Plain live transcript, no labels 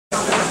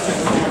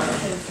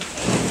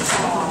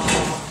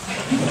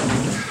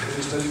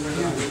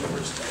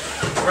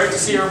Great to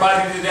see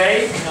everybody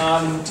today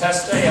on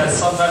test day. I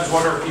sometimes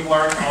wonder if people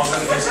aren't all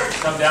going to just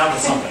come down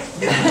with something.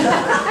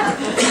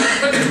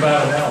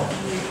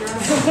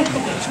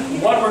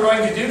 What we're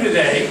going to do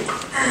today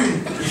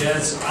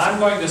is I'm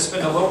going to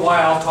spend a little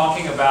while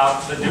talking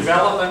about the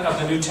development of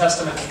the New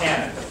Testament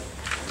canon.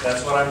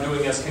 That's what I'm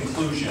doing as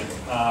conclusion.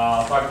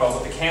 I'll talk about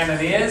what the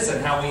canon is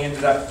and how we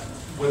ended up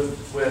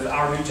with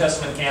our New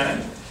Testament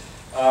canon.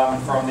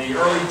 From the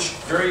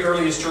very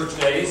earliest church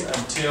days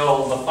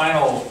until the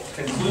final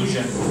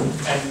conclusion.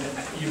 And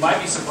you might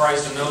be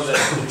surprised to know that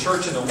the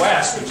church in the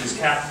West, which is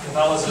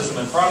Catholicism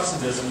and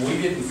Protestantism, we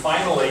didn't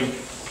finally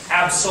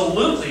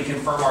absolutely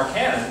confirm our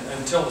canon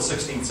until the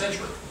 16th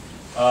century.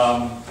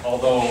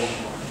 Although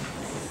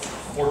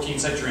 14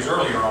 centuries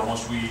earlier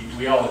almost,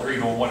 we all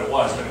agreed on what it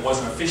was, but it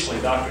wasn't officially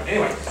adopted.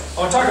 Anyway, I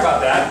want to talk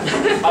about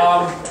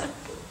that.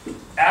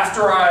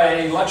 After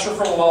I lecture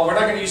for a little while, we're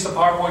not going to use the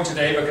PowerPoint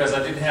today because I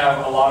didn't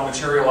have a lot of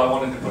material I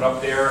wanted to put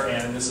up there,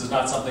 and this is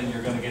not something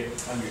you're going to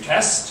get on your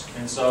test.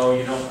 And so, I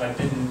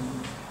didn't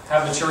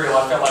have material.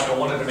 I felt like I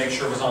wanted to make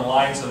sure it was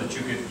online so that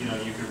you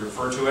could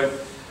refer to it.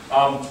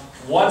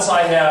 Once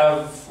I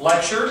have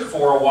lectured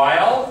for a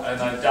while, and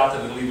I doubt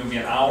that it'll even be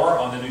an hour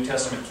on the New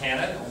Testament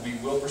canon, we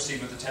will proceed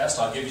with the test.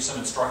 I'll give you some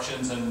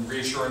instructions and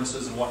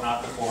reassurances and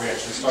whatnot before we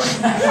actually start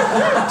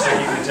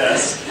taking the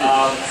test.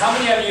 How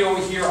many of you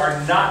over here are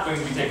not going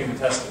to be taking the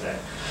test today?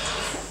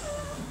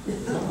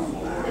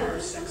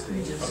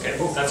 Okay,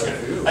 that's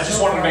good. I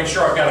just wanted to make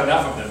sure I've got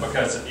enough of them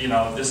because,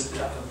 this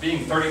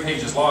being 30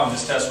 pages long,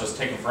 this test was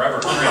taking forever.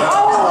 More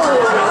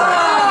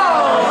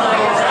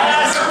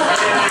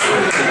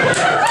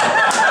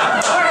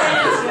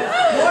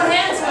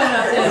hands went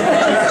up there.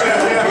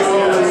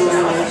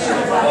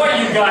 Boy,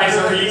 you guys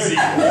are easy.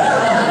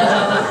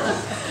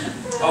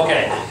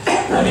 Okay,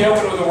 let me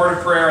open with a word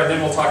of prayer and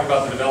then we'll talk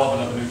about the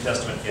development of the New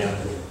Testament canon.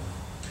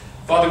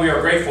 Father, we are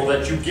grateful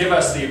that you give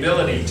us the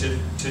ability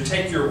to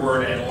take your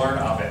word and learn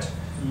of it.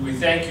 We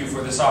thank you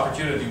for this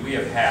opportunity we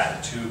have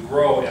had to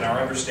grow in our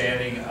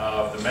understanding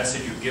of the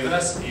message you've given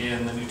us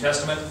in the New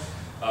Testament,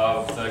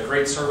 of the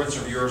great servants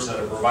of yours that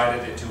have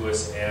provided it to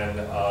us, and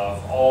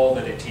of all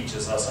that it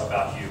teaches us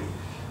about you.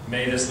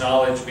 May this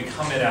knowledge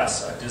become in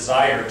us a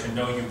desire to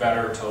know you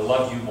better, to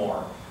love you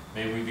more.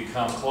 May we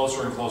become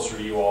closer and closer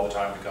to you all the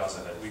time because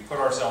of it. We put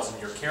ourselves in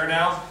your care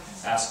now.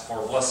 Ask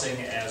for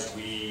blessing as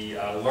we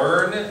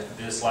learn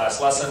this last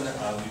lesson,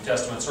 New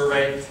Testament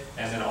survey,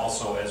 and then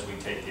also as we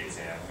take the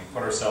exam. We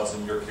put ourselves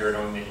in your care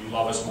knowing that you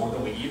love us more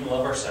than we even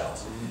love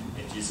ourselves.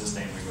 In Jesus'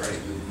 name we pray.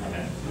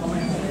 Amen.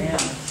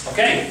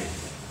 Okay.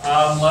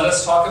 Let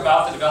us talk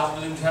about the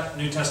development of the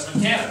New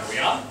Testament canon. Are we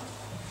on?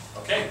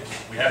 Okay.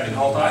 We have been the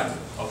whole time?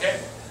 Okay.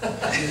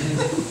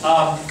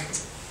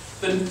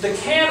 The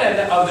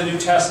canon of the New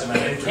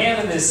Testament, and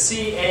canon is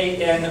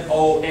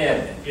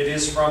C-A-N-O-N. It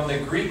is from the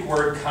Greek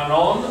word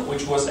kanon,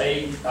 which was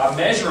a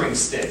measuring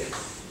stick,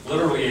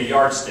 literally a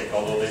yardstick,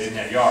 although they didn't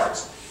have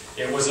yards.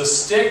 It was a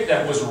stick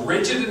that was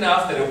rigid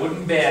enough that it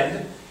wouldn't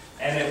bend,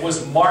 and it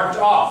was marked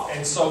off.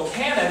 And so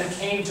canon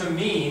came to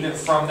mean,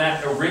 from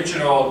that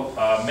original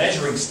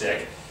measuring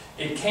stick,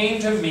 it came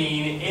to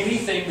mean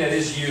anything that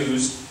is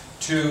used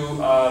to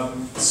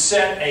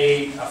set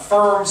a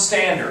firm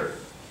standard.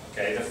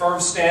 Okay, the firm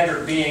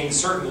standard being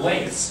certain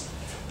lengths.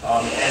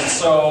 And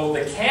so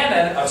the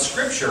canon of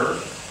Scripture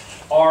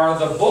are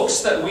the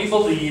books that we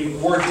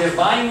believe were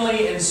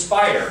divinely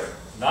inspired.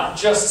 Not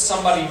just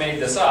somebody made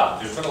this up.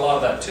 There's been a lot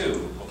of that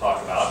too, we'll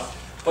talk about.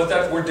 But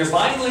that were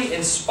divinely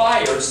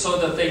inspired so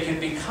that they can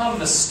become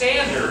the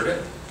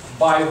standard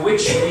by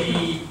which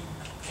we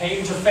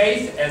came to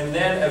faith and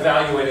then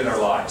evaluated our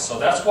lives. So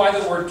that's why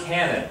the word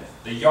canon,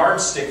 the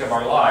yardstick of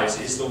our lives,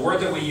 is the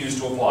word that we use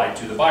to apply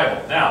to the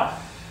Bible. Now,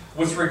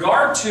 with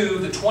regard to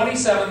the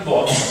 27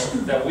 books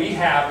that we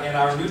have in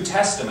our New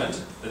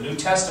Testament, the New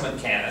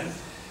Testament canon,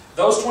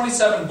 those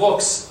 27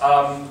 books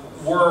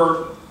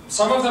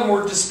some of them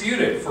were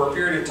disputed for a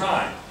period of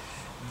time.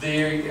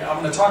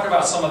 I'm going to talk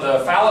about some of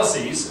the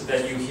fallacies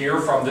that you hear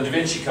from the Da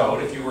Vinci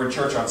Code. If you were in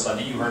church on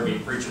Sunday, you heard me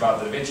preach about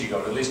the Da Vinci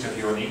Code, at least if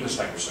you were in the English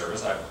language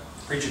service. I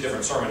preach a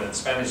different sermon in the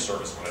Spanish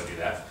service when I do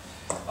that.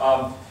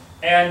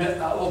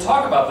 We'll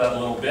talk about that a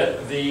little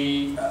bit.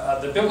 The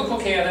biblical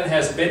canon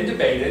has been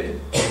debated,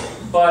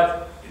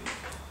 but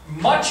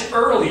much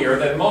earlier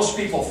than most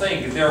people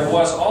think, there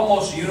was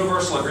almost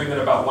universal agreement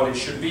about what it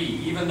should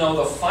be, even though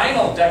the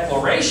final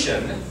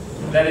declaration,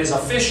 that is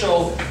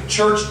official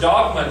church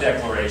dogma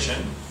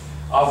declaration,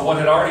 of what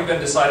had already been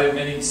decided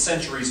many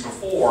centuries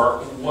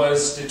before,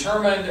 was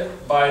determined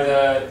by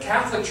the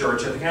Catholic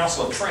Church at the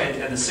Council of Trent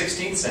in the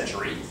 16th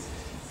century.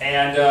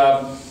 And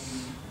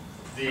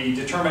the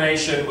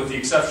determination, with the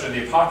exception of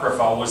the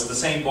Apocrypha, was the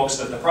same books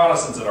that the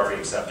Protestants had already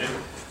accepted.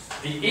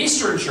 The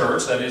Eastern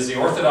Church, that is the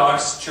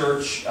Orthodox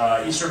Church,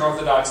 Eastern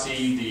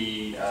Orthodoxy,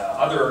 the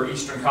other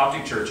Eastern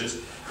Coptic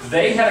churches,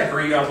 they had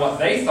agreed on what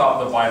they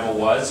thought the Bible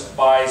was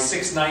by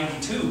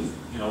 692,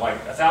 like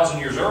 1,000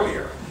 years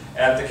earlier,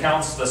 at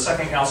the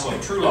Second Council of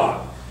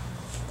Trulad.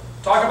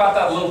 talk about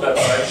that a little bit,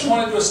 but I just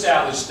wanted to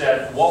establish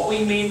that what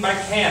we mean by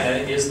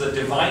canon is the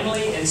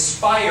divinely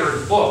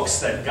inspired books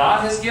that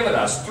God has given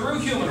us through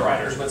human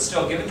writers, but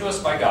still given to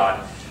us by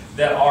God,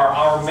 that are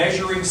our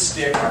measuring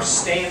stick, our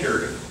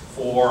standard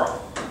for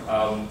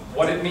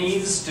what it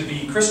means to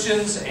be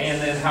Christians and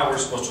then how we're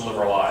supposed to live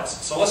our lives.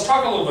 So let's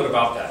talk a little bit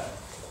about that.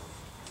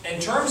 In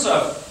terms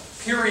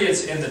of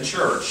periods in the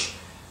church,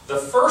 the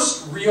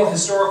first real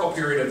historical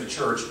period of the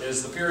church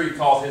is the period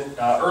called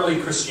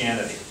early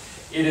Christianity.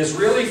 It is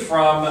really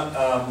from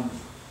AD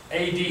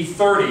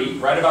 30,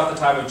 right about the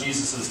time of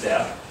Jesus'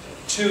 death,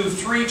 to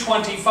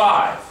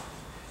 325.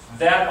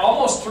 That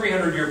almost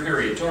 300-year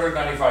period,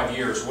 295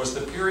 years, was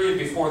the period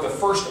before the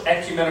first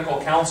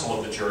ecumenical council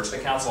of the church, the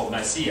Council of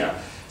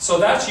Nicaea. So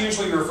that's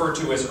usually referred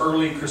to as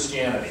early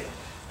Christianity.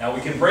 Now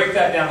we can break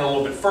that down a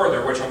little bit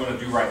further, which I'm going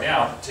to do right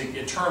now,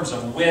 in terms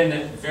of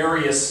when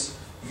various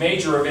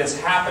major events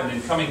happened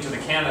in coming to the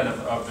canon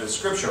of the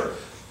Scripture.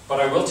 But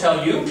I will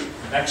tell you,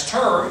 next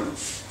term,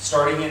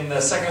 starting in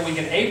the second week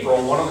in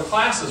April, one of the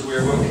classes we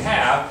are going to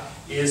have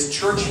is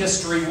Church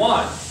History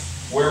 1,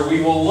 where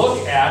we will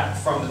look at,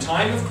 from the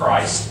time of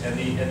Christ, and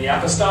the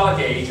Apostolic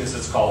Age, as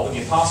it's called, when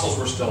the Apostles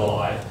were still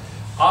alive,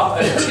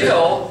 up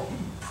until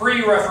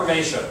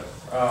pre-Reformation,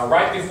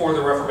 right before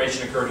the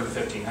Reformation occurred in the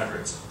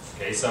 1500s.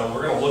 Okay, so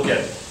we're going to look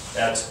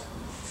at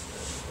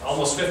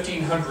almost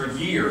 1,500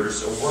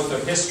 years worth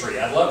of history.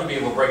 I'd love to be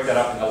able to break that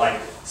up into like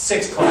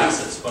 6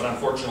 classes, but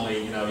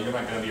unfortunately, you're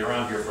not going to be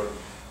around here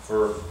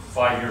for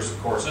 5 years of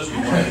courses.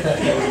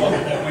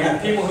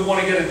 People who want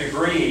to get a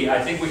degree,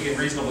 I think we can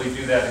reasonably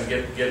do that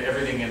and get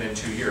everything in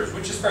 2 years,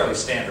 which is fairly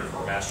standard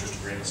for a master's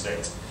degree in the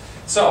States.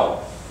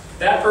 So,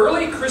 that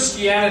early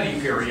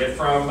Christianity period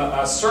from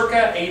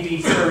circa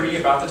AD 30,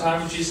 about the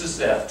time of Jesus'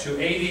 death, to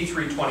AD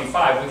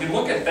 325, we can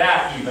look at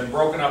that even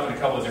broken up in a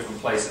couple of different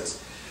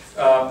places.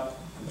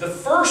 The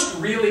first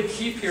really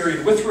key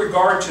period with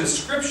regard to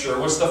Scripture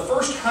was the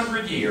first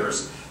 100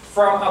 years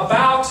from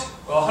about,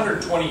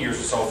 120 years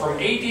or so, from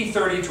AD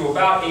 30 to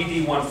about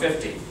AD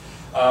 150.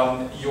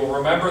 You'll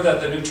remember that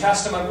the New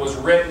Testament was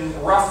written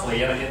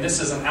roughly, and this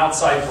is an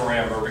outside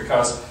parameter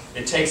because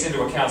it takes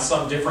into account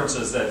some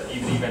differences that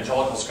even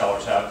evangelical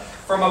scholars have,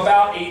 from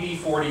about AD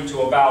 40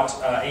 to about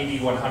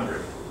AD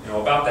 100.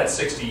 About that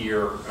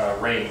 60-year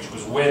range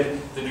was when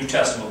the New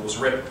Testament was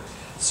written.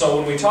 So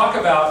when we talk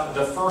about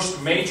the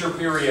first major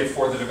period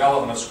for the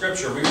development of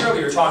Scripture, we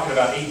really are talking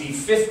about AD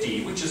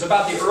 50, which is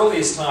about the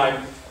earliest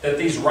time that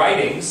these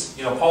writings,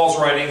 Paul's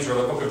writings or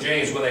the book of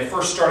James, when they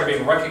first started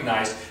being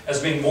recognized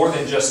as being more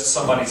than just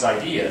somebody's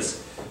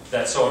ideas,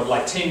 so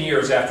like 10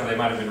 years after they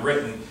might have been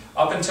written,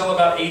 up until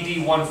about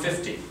AD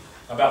 150.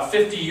 About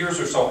 50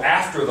 years or so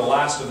after the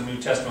last of the New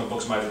Testament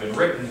books might have been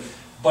written,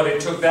 but it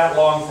took that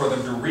long for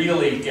them to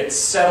really get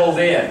settled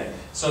in,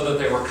 so that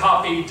they were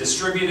copied,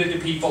 distributed to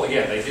people.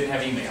 Again, they didn't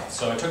have email.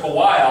 So it took a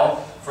while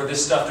for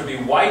this stuff to be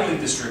widely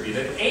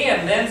distributed,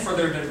 and then for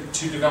there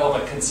to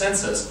develop a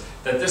consensus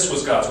that this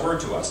was God's Word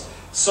to us.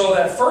 So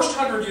that first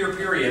 100-year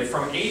period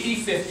from AD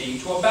 50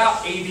 to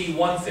about AD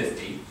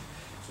 150,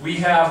 we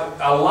have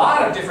a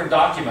lot of different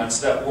documents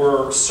that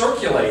were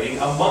circulating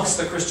amongst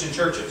the Christian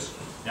churches.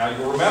 Now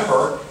you'll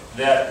remember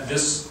that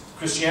this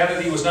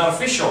Christianity was not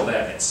official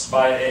then.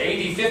 By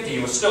AD 50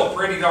 it was still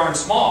pretty darn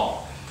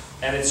small.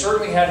 And it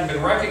certainly hadn't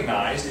been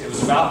recognized. It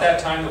was about that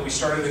time that we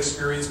started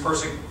experiencing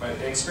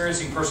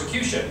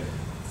persecution.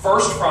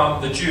 First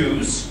from the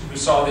Jews, who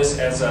saw this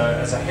as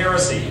a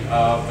heresy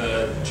of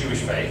the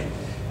Jewish faith.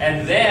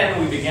 And then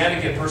we began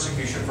to get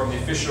persecution from the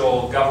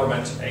official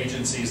government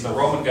agencies, the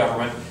Roman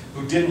government,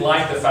 who didn't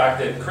like the fact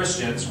that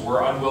Christians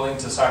were unwilling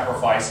to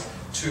sacrifice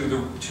to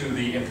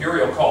the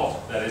imperial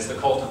cult, that is, the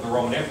cult of the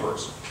Roman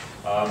emperors.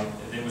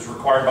 It was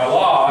required by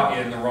law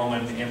in the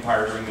Roman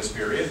Empire during this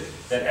period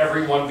that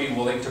everyone be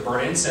willing to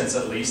burn incense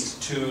at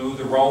least to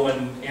the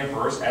Roman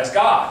emperors as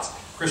gods.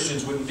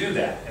 Christians wouldn't do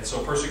that, and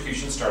so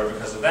persecution started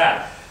because of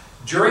that.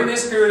 During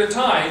this period of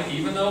time,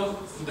 even though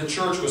the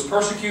church was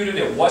persecuted,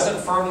 it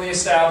wasn't firmly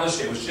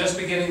established, it was just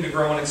beginning to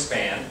grow and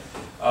expand,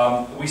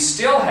 we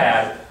still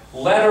had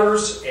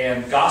letters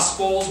and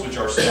gospels, which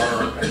are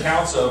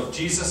accounts of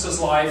Jesus'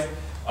 life,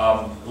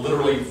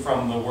 literally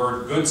from the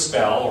word good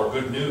spell or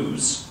good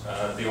news,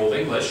 the Old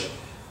English.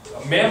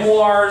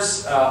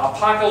 Memoirs,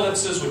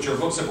 apocalypses, which are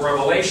books of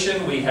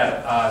Revelation. We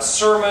had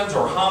sermons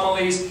or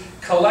homilies,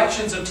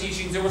 collections of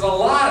teachings. There was a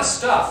lot of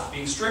stuff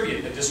being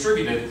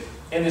distributed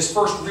in this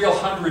first real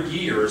 100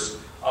 years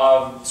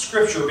of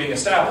Scripture being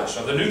established,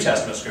 of the New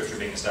Testament Scripture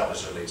being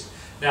established at least.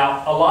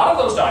 Now, a lot of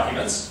those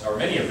documents, or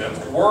many of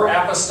them, were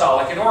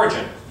apostolic in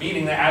origin,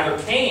 meaning they either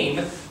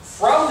came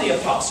from the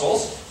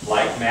apostles,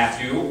 like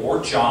Matthew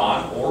or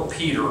John or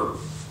Peter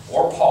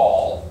or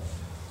Paul.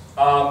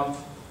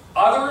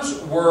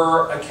 Others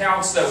were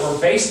accounts that were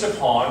based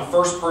upon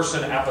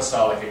first-person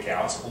apostolic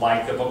accounts,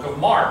 like the book of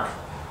Mark,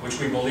 which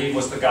we believe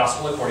was the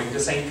gospel according to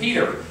St.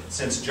 Peter,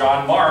 since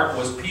John Mark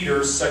was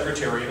Peter's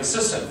secretary and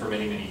assistant for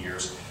many, many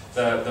years.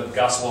 The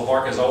Gospel of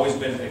Mark has always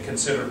been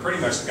considered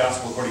pretty much the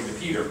Gospel according to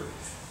Peter.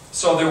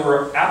 So there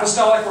were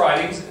apostolic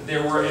writings.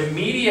 There were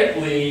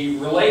immediately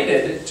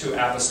related to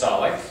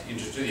apostolic,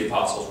 to the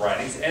apostles'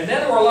 writings. And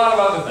then there were a lot of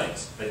other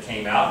things that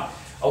came out.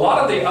 A lot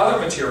of the other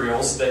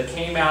materials that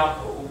came out,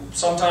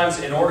 sometimes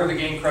in order to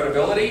gain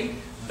credibility,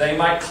 they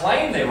might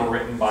claim they were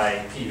written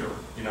by Peter.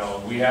 You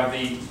know, we have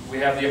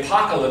the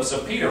Apocalypse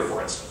of Peter,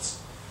 for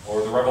instance,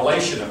 or the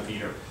Revelation of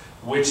Peter,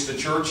 which the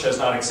church has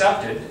not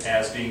accepted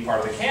as being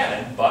part of the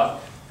canon,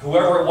 but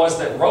whoever it was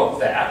that wrote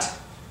that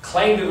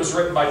claimed it was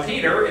written by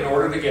Peter in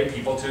order to get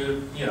people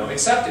to,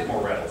 accept it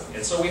more readily.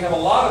 And so we have a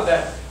lot of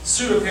that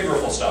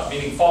pseudepigraphal stuff,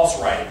 meaning false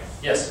writing.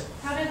 Yes?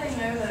 How do they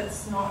know that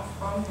it's not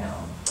from him?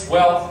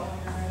 Well,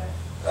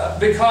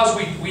 because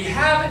we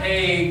have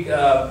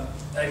a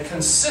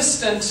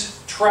consistent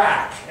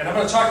track, and I'm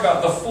going to talk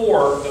about the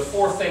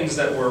four things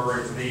that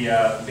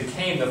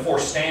became the four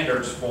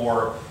standards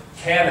for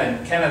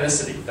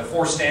canonicity, the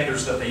four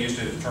standards that they used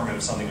to determine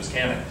if something was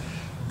canon.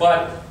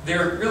 But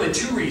there are really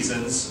two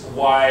reasons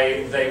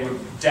why they would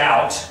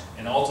doubt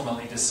and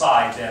ultimately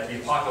decide that the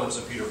Apocalypse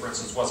of Peter, for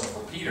instance, wasn't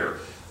for Peter.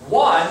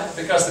 One,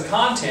 because the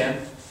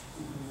content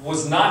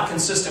was not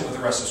consistent with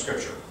the rest of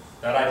Scripture.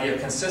 That idea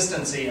of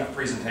consistency of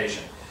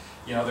presentation.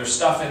 There's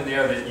stuff in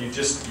there that you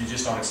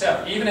just don't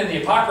accept. Even in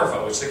the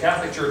Apocrypha, which the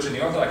Catholic Church and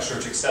the Orthodox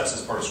Church accepts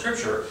as part of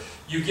Scripture,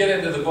 you get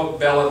into the book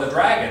Bel and the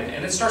Dragon,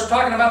 and it starts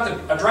talking about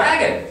a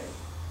dragon.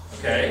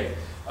 Okay?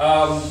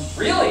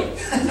 Really?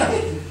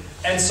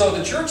 And so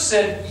the church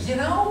said,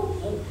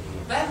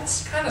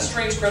 that's kind of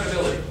strange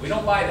credibility. We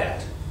don't buy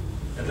that.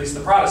 At least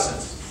the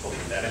Protestants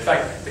believe that. In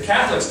fact, the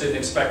Catholics didn't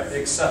accept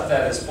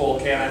that as full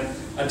canon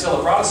until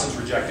the Protestants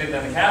rejected it, and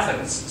then the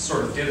Catholics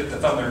sort of did it to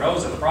thumb their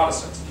nose at the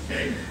Protestants.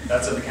 Okay?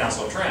 That's in the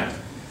Council of Trent.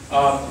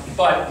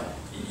 But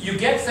you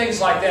get things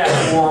like that,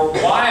 or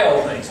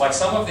wild things, like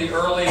some of the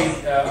early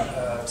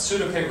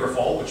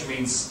pseudepigraphal, which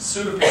means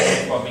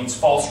pseudepigraphal means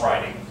false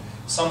writing.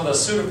 Some of the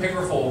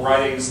pseudepigraphal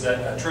writings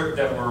that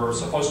were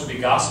supposed to be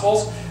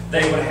gospels,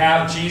 they would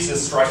have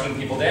Jesus striking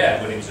people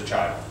dead when he was a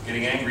child,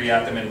 getting angry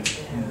at them and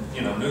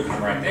nuking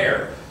them right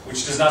there,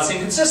 which does not seem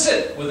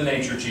consistent with the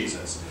nature of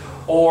Jesus.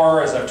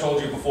 Or, as I've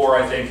told you before,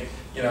 I think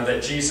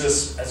that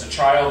Jesus as a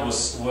child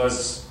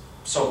was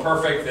so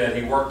perfect that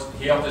he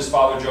helped his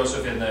father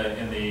Joseph in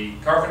the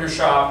carpenter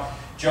shop.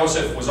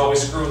 Joseph was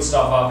always screwing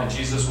stuff up, and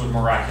Jesus would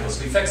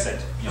miraculously fix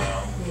it.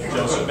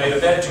 Joseph made a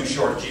bed too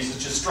short,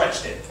 Jesus just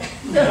stretched it.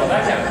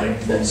 That kind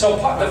of thing. So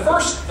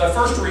the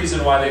first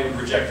reason why they would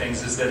reject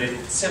things is that it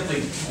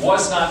simply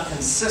was not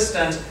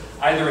consistent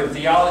either in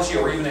theology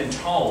or even in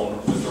tone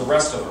with the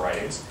rest of the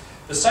writings.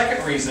 The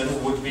second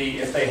reason would be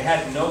if they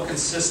had no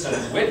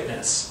consistent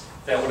witness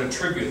that would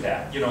attribute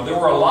that. There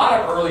were a lot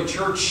of early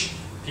church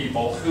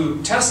people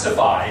who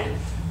testified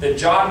that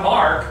John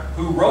Mark,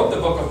 who wrote the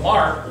book of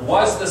Mark,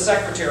 was the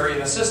secretary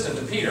and assistant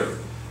to Peter.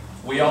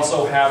 We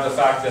also have the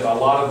fact that a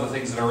lot of the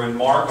things that are in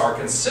Mark are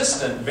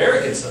consistent,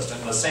 very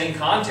consistent, the same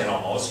content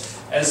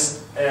almost,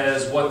 as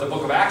what the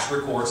book of Acts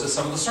records as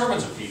some of the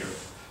sermons of Peter.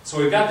 So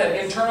we've got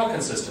that internal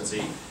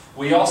consistency.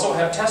 We also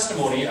have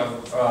testimony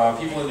of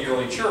people in the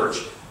early church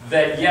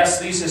that,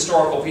 yes, these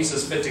historical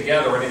pieces fit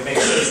together, and it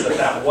makes sense that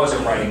that was a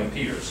writing of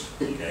Peter's.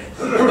 Okay?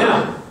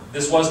 Now,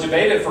 this was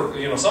debated for,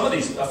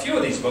 a few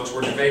of these books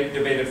were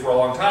debated for a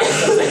long time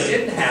because they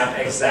didn't have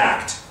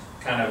exact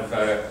kind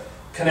of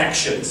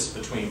connections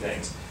between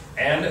things.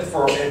 And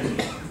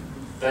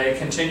they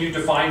continued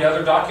to find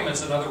other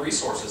documents and other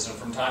resources. And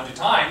from time to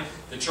time,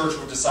 the church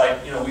would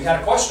decide, we had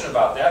a question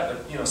about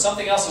that, but,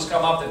 something else has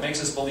come up that makes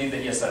us believe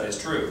that, yes, that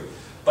is true.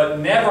 But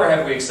never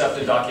have we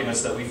accepted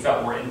documents that we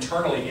felt were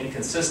internally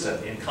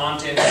inconsistent in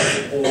content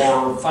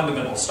or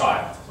fundamental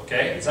style.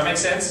 Okay? Does that make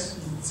sense?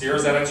 Sierra,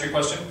 does that answer your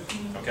question?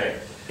 Okay.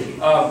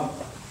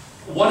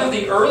 One of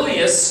the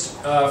earliest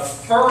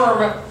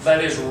firm,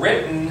 that is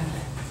written,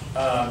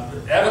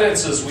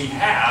 evidences we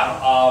have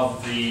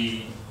of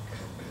the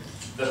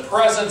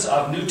presence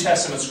of New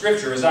Testament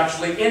Scripture is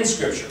actually in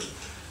Scripture.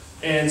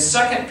 In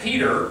 2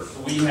 Peter,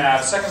 we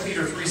have 2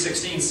 Peter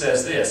 3:16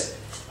 says this.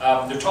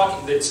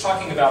 It's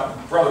talking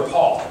about Brother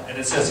Paul, and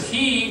it says,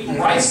 he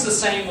writes the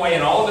same way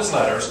in all of his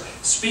letters,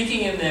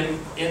 speaking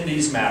in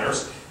these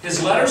matters.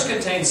 His letters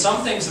contain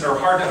some things that are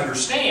hard to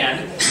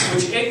understand,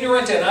 which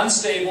ignorant and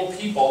unstable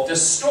people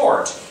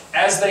distort,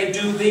 as they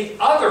do the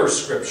other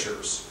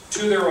Scriptures,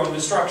 to their own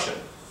destruction.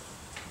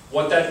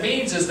 What that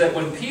means is that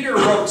when Peter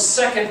wrote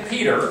 2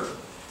 Peter,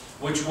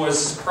 which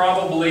was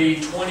probably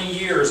 20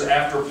 years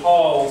after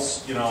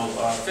Paul's,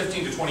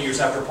 15 to 20 years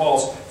after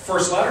Paul's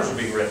first letters were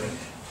being written,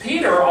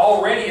 Peter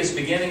already is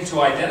beginning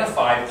to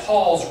identify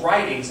Paul's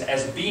writings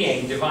as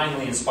being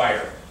divinely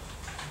inspired.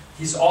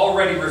 He's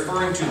already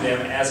referring to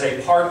them as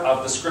a part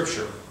of the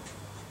Scripture.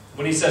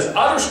 When he says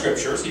other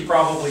Scriptures, he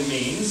probably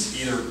means,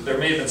 there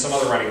may have been some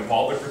other writing of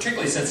Paul, but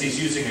particularly since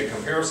he's using a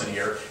comparison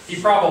here, he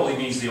probably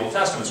means the Old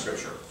Testament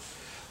Scripture.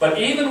 But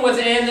even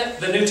within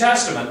the New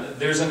Testament,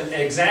 there's an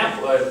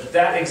example,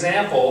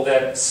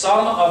 that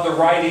some of the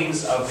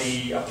writings of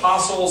the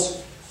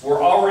apostles were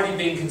already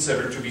being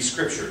considered to be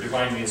Scripture,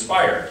 divinely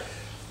inspired.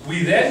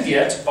 We then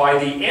get,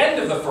 by the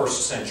end of the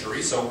 1st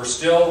century, so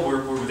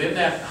we're within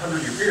that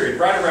 100-year period,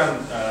 right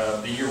around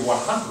the year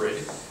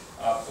 100,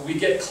 we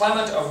get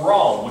Clement of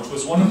Rome, which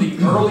was one of the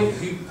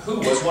who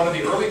was one of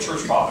the early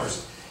church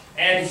fathers,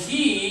 and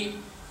he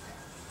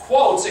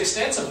quotes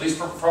extensively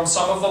from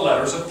some of the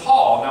letters of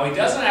Paul. Now, he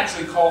doesn't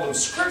actually call them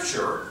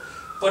scripture,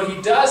 but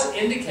he does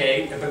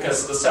indicate,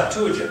 because the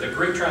Septuagint, the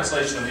Greek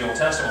translation of the Old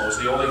Testament, was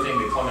the only thing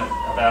that Clement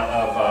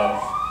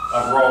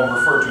of Rome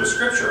referred to as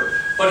scripture.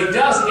 But he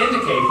does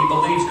indicate he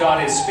believes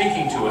God is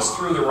speaking to us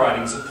through the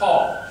writings of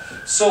Paul.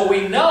 So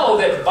we know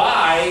that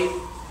by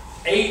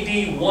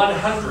AD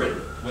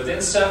 100,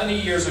 within 70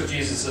 years of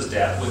Jesus'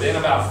 death, within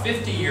about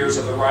 50 years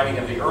of the writing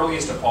of the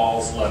earliest of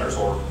Paul's letters,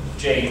 or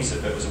James,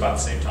 if it was about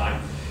the same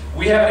time,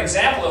 we have an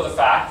example of the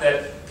fact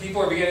that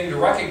people are beginning to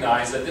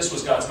recognize that this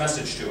was God's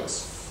message to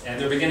us. And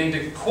they're beginning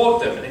to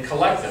quote them and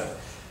collect them.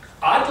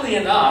 Oddly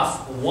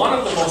enough, one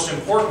of the most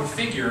important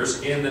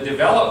figures in the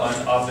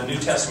development of the New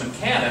Testament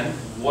canon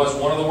was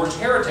one of the worst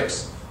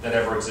heretics that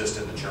ever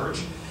existed in the church.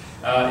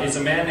 It's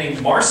a man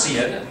named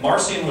Marcion.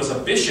 Marcion was a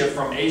bishop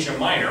from Asia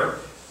Minor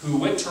who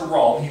went to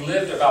Rome. He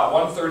lived about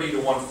 130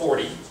 to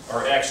 140,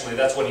 or actually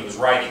that's when he was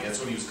writing, that's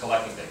when he was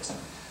collecting things.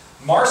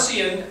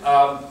 Marcion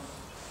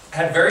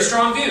had very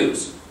strong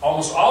views,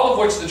 almost all of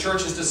which the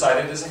church has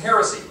decided is a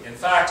heresy. In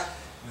fact,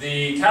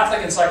 the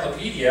Catholic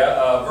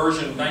Encyclopedia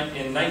version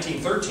in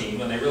 1913,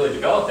 when they really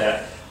developed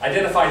that,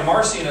 identified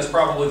Marcion as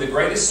probably the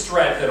greatest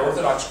threat that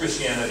Orthodox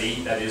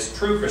Christianity, that is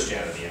true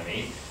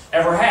Christianity,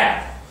 ever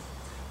had.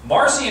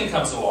 Marcion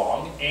comes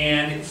along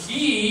and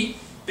he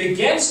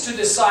begins to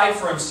decide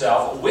for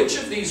himself which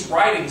of these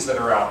writings that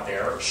are out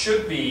there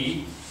should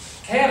be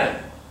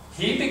canon.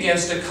 He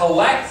begins to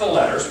collect the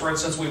letters. For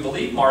instance, we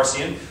believe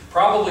Marcion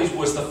probably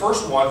was the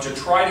first one to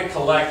try to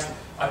collect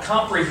a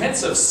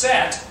comprehensive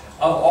set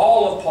of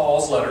all of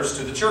Paul's letters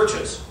to the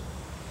churches.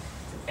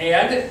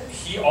 And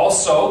he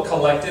also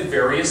collected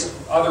various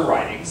other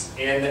writings.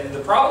 And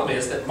the problem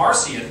is that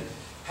Marcion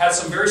had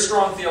some very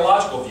strong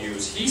theological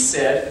views. He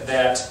said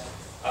that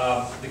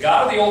the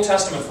God of the Old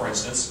Testament, for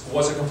instance,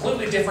 was a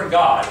completely different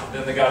God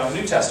than the God of the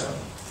New Testament.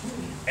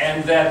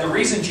 And that the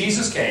reason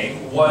Jesus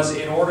came was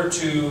in order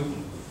to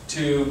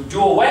do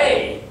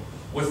away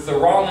with the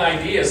wrong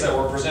ideas that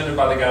were presented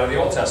by the God of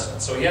the Old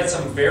Testament. So he had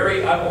some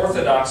very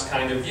unorthodox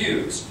kind of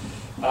views.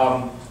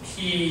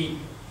 He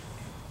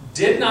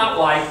did not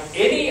like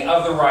any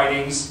of the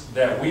writings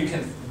that we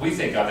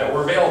think of that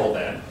were available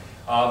then.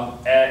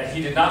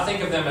 He did not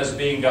think of them as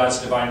being God's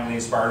divinely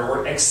inspired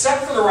word,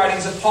 except for the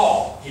writings of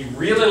Paul. He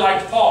really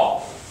liked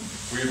Paul.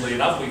 Weirdly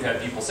enough, we've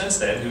had people since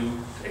then who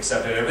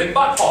accepted everything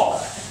but Paul.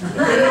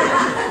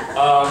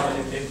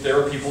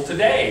 There are people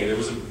today. There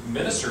was a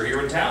minister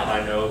here in town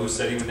I know who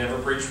said he would never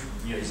preach,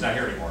 he's not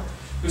here anymore,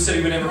 who said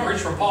he would never preach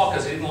from Paul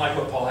because he didn't like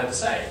what Paul had to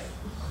say.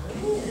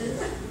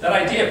 That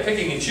idea of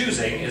picking and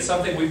choosing is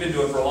something we've been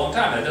doing for a long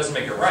time. That doesn't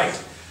make it right.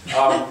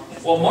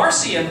 Well,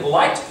 Marcion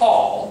liked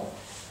Paul.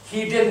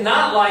 He did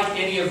not like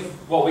any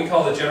of what we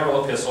call the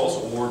general epistles,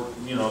 or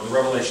the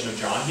Revelation of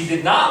John. He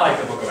did not like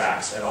the book of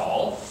Acts at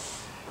all.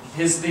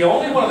 The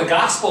only one of the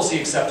Gospels he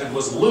accepted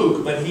was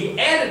Luke, but he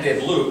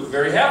edited Luke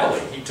very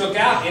heavily. He took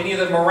out any of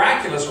the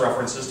miraculous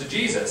references to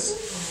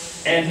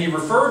Jesus, and he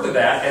referred to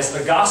that as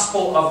the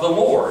Gospel of the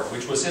Lord,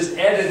 which was his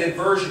edited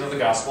version of the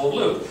Gospel of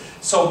Luke.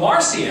 So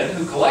Marcion,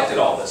 who collected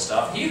all this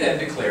stuff, he then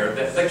declared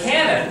that the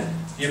canon,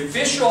 the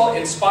official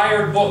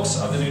inspired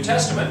books of the New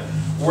Testament,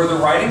 were the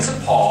writings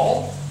of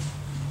Paul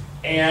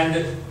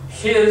and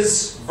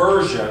his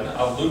version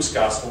of Luke's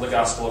Gospel, the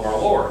Gospel of our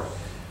Lord.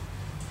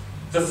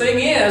 The thing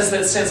is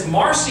that since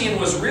Marcion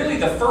was really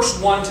the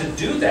first one to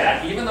do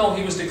that, even though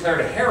he was declared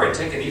a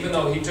heretic, and even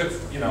though he took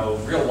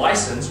real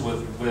license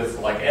with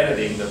like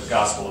editing the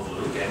Gospel of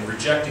Luke and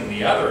rejecting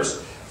the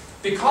others,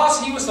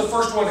 because he was the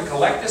first one to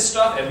collect this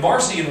stuff, and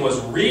Marcion was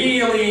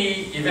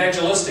really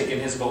evangelistic in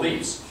his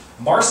beliefs.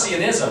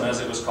 Marcionism, as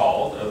it was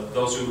called,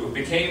 those who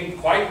became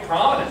quite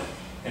prominent.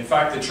 In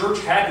fact, the church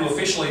had to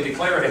officially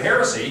declare it a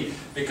heresy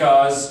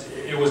because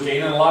it was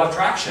gaining a lot of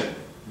traction.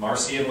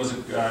 Marcion was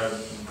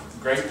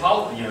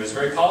he's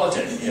very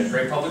politic. He had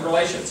great public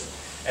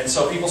relations. And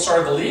so people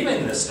started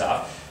believing this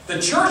stuff. The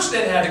church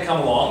then had to come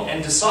along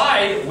and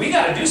decide, we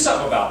got to do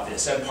something about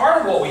this. And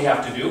part of what we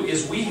have to do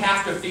is we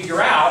have to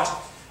figure out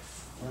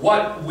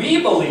what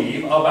we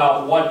believe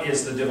about what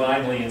is the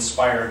divinely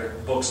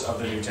inspired books of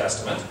the New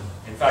Testament.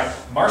 In fact,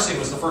 Marcion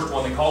was the first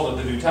one that called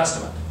it the New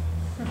Testament,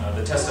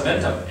 the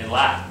Testamentum in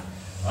Latin.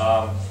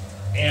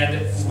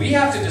 And we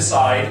have to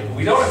decide,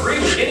 we don't agree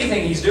with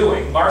anything he's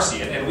doing,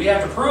 Marcion, and we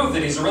have to prove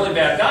that he's a really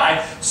bad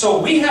guy,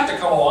 so we have to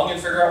come along and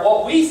figure out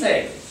what we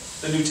think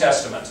the New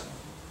Testament,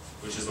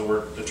 which is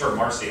the term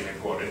Marcion had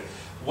quoted,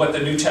 what the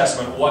New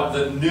Testament, what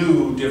the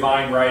new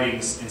divine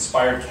writings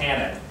inspired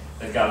canon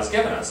that God has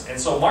given us. And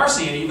so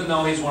Marcion, even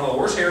though he's one of the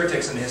worst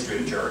heretics in the history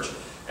of the church,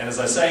 and as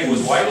I say,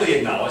 was widely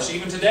acknowledged,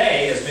 even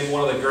today, as being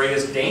one of the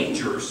greatest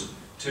dangers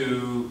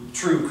to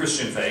true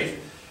Christian faith,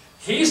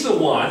 He's the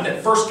one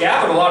that first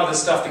gathered a lot of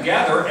this stuff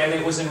together, and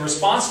it was in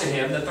response to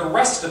him that the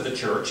rest of the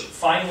church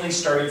finally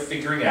started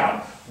figuring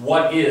out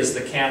what is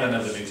the canon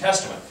of the New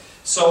Testament.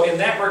 So in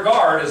that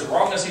regard, as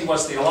wrong as he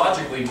was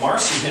theologically,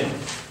 Marcion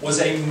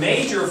was a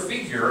major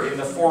figure in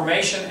the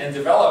formation and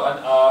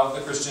development of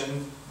the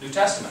Christian New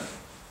Testament.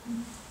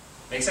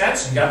 Make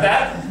sense? You got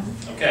that?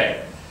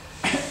 Okay.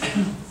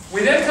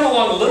 We then come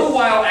along a little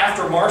while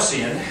after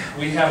Marcion.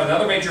 We have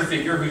another major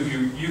figure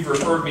who you've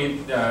heard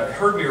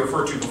me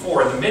refer to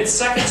before. In the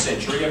mid-2nd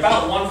century,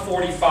 about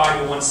 145 to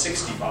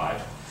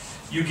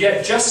 165, you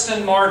get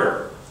Justin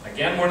Martyr,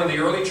 again one of the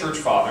early church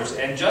fathers,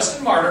 and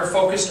Justin Martyr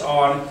focused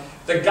on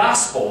the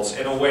Gospels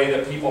in a way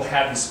that people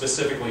hadn't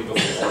specifically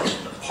before.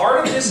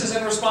 Part of this is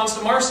in response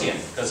to Marcion,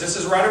 because this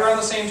is right around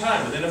the same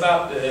time, within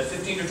about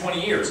 15 to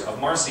 20 years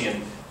of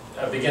Marcion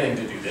beginning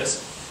to do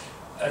this.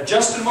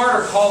 Justin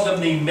Martyr called them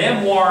the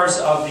Memoirs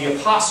of the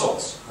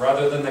Apostles,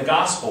 rather than the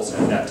Gospels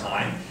at that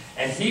time.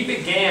 And he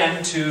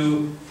began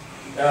to,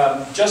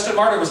 Justin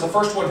Martyr was the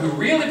first one who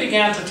really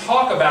began to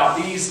talk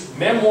about these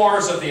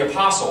Memoirs of the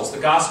Apostles, the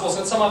Gospels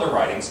and some other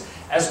writings,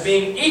 as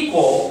being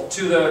equal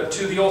to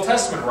the Old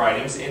Testament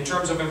writings in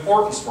terms of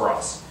importance for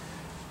us.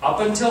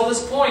 Up until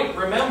this point,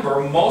 remember,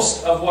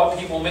 most of what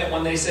people meant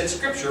when they said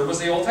Scripture was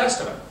the Old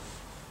Testament.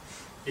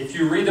 If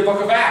you read the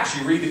book of Acts,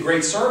 you read the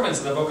great sermons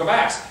in the book of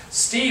Acts,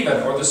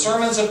 Stephen, or the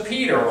sermons of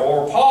Peter,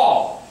 or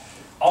Paul,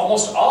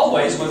 almost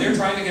always when they're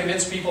trying to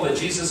convince people that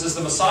Jesus is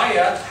the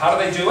Messiah, how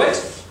do they do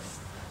it?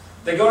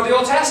 They go to the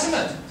Old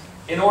Testament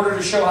in order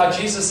to show how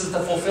Jesus is the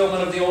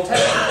fulfillment of the Old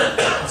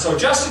Testament. So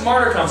Justin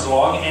Martyr comes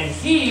along, and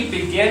he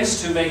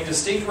begins to make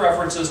distinct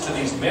references to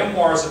these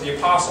Memoirs of the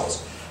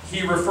Apostles.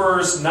 He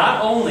refers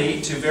not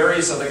only to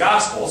various of the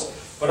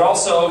Gospels, but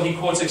also he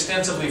quotes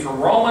extensively from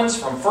Romans,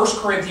 from 1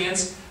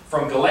 Corinthians,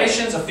 from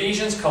Galatians,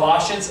 Ephesians,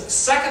 Colossians,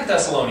 2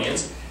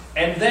 Thessalonians,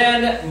 and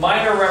then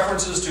minor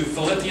references to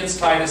Philippians,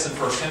 Titus, and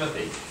 1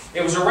 Timothy.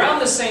 It was around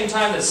the same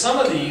time that some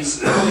of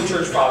these early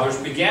church fathers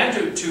began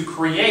to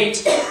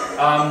create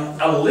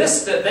a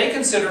list that they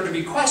considered to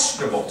be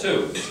questionable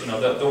too. You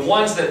know, the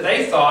ones that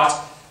they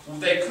thought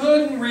they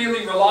couldn't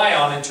really rely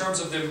on in terms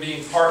of them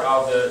being part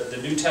of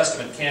the New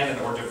Testament canon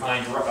or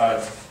defined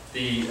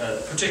the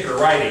particular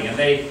writing. And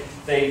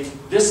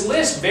this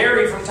list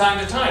varied from time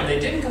to time.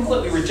 They didn't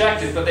completely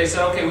reject it, but they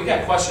said, okay, we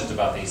got questions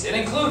about these. It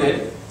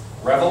included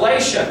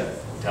Revelation.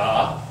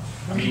 Duh.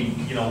 I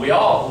mean, you know, we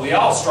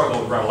all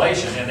struggle with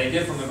Revelation, and they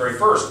did from the very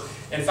first.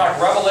 In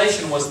fact,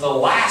 Revelation was the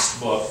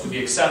last book to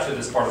be accepted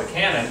as part of the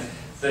canon.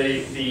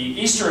 The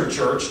Eastern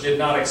Church did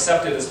not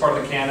accept it as part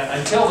of the canon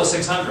until the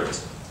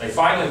 600s. They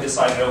finally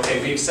decided,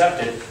 okay, we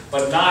accept it,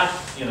 but not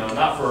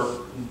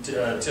for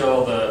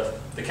till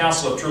the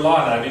Council of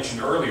Trulaw that I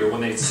mentioned earlier,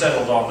 when they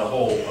settled on the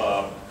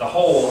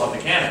whole of the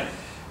canon.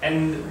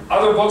 And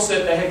other books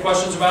that they had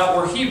questions about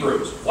were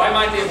Hebrews. Why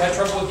might they have had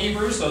trouble with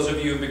Hebrews? Those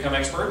of you who become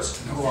experts?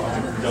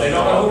 They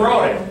don't know who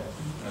wrote it.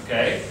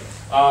 Okay?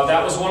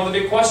 That was one of the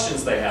big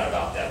questions they had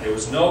about that. There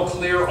was no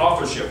clear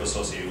authorship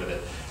associated with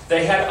it.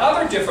 They had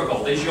other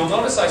difficulties. You'll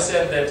notice I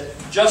said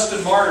that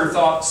Justin Martyr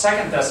thought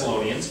 2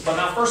 Thessalonians, but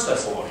not 1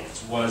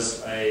 Thessalonians,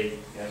 was a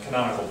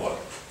canonical book.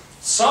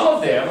 Some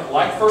of them,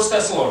 like 1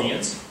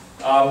 Thessalonians,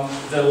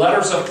 the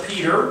letters of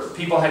Peter,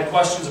 people had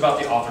questions about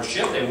the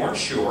authorship. They weren't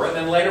sure. And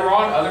then later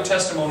on, other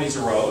testimonies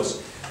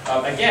arose.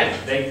 Again,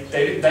 they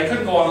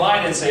couldn't go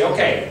online and say,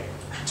 okay,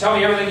 tell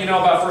me everything you know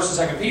about 1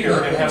 and 2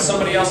 Peter, and have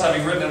somebody else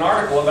having written an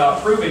article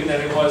about proving that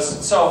it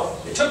was. So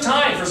it took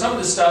time for some of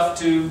this stuff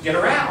to get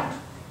around,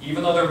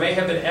 even though there may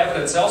have been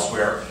evidence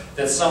elsewhere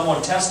that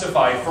someone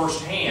testified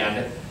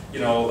firsthand.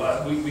 You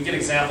know, we get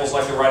examples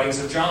like the writings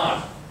of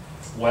John.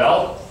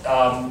 Well,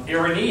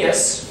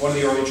 Irenaeus, one of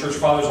the early church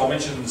fathers I'll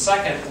mention in a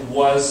second,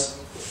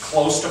 was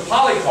close to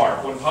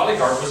Polycarp when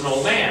Polycarp was an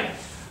old man.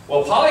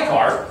 Well,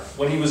 Polycarp,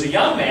 when he was a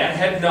young man,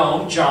 had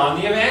known John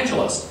the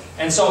Evangelist.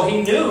 And so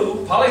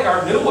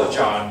Polycarp knew what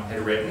John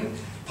had written.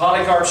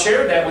 Polycarp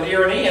shared that with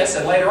Irenaeus,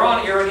 and later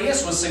on,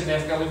 Irenaeus was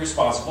significantly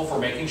responsible for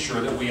making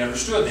sure that we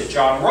understood that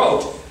John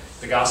wrote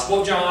the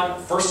Gospel of John,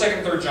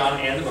 1st, 2nd, 3rd John,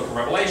 and the book of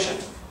Revelation.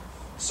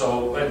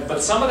 So,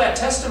 but some of that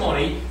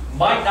testimony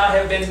might not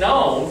have been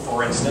known,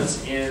 for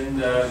instance, in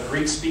the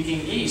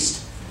Greek-speaking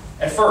East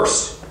at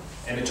first.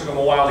 And it took them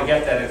a while to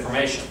get that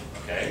information.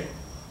 Okay?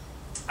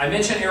 I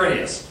mentioned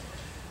Irenaeus.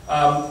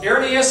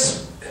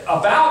 Irenaeus,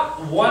 about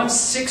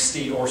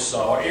 160 or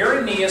so,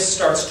 Irenaeus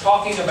starts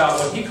talking about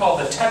what he called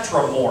the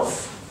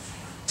tetramorph.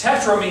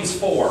 Tetra means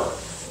four.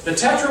 The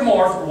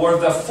tetramorph were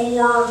the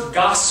four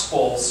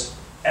Gospels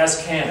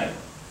as canon.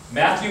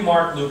 Matthew,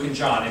 Mark, Luke, and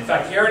John. In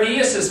fact,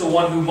 Irenaeus is the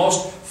one who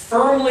most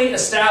firmly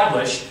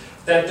established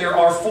that there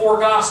are four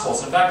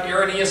Gospels. In fact,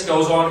 Irenaeus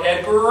goes on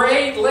at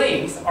great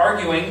length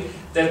arguing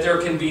that there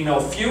can be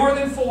no fewer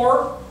than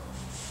four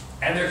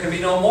and there can be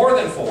no more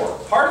than four.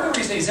 Part of the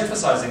reason he's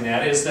emphasizing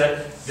that is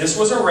that this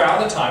was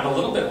around the time, a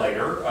little bit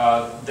later,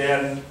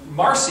 than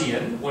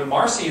Marcion, when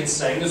Marcion's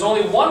saying there's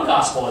only one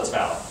Gospel that's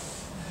valid.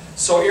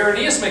 So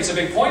Irenaeus makes a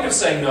big point of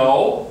saying,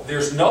 no,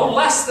 there's no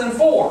less than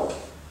four.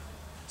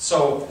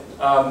 So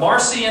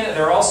Marcion,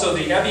 there are also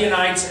the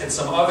Ebionites and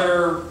some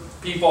other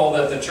people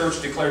that the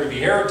church declared to be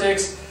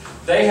heretics.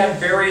 They had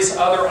various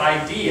other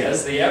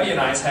ideas. The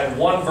Ebionites had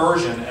one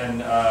version,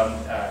 an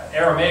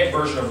Aramaic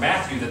version of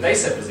Matthew that they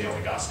said was the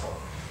only gospel.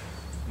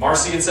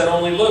 Marcion said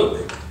only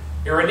Luke.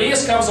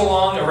 Irenaeus comes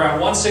along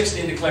around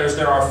 160 and declares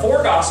there are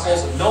 4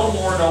 gospels, no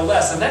more, no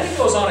less. And then he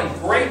goes on in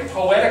great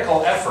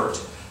poetical effort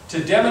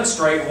to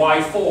demonstrate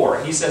why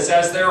 4. He says,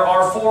 as there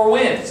are 4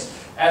 winds,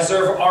 as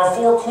there are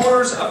 4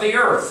 corners of the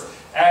earth,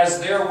 as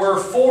there were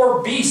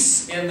 4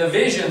 beasts in the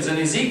visions in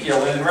Ezekiel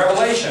and in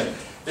Revelation,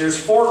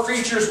 there's 4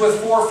 creatures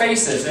with 4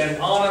 faces, and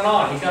on and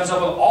on. He comes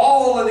up with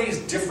all of these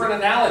different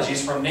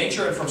analogies from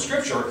nature and from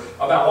Scripture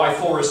about why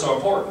 4 is so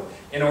important,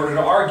 in order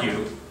to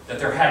argue that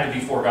there had to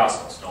be 4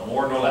 Gospels, no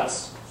more, no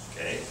less.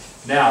 Okay?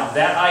 Now,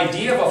 that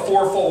idea of a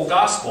 4-fold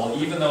Gospel,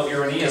 even though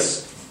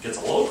Irenaeus gets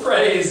a little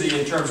crazy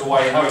in terms of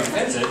how he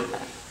defends it,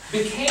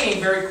 became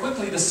very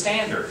quickly the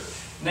standard.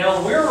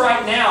 Now, we're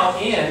right now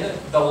in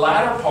the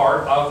latter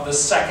part of the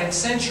 2nd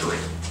century,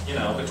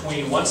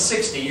 between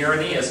 160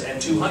 Irenaeus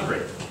and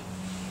 200.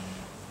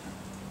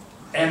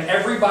 And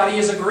everybody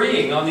is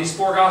agreeing on these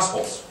 4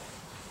 Gospels.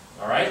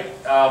 All right?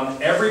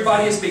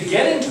 Everybody is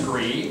beginning to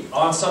agree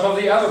on some of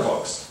the other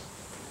books.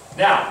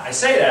 Now, I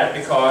say that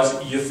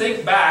because you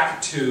think back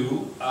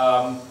to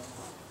I'll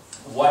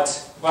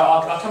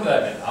come to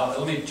that in a minute.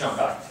 Let me jump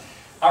back.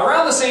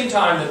 Around the same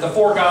time that the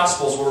 4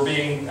 Gospels were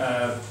being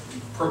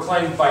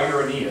proclaimed by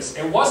Irenaeus,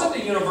 it wasn't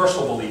a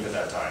universal belief at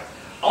that time.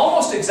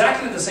 Almost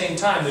exactly at the same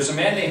time, there's a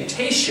man named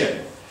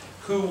Tatian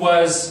who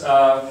was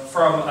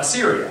from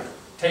Assyria.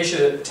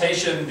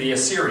 Tatian the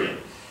Assyrian.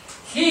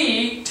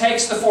 He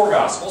takes the 4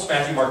 Gospels,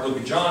 Matthew, Mark, Luke,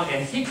 and John,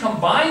 and he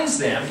combines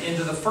them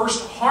into the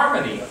first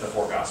harmony of the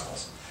 4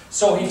 Gospels.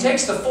 So he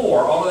takes the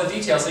 4, all of the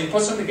details, and he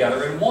puts them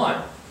together in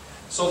one.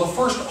 So the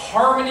first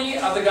harmony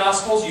of the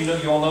Gospels,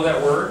 you all know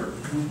that word?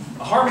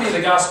 A harmony of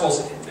the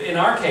Gospels, in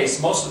our case,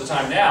 most of the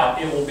time now,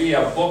 it will be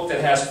a book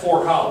that has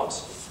 4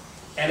 columns.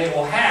 And it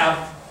will have,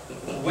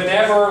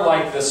 whenever,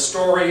 like the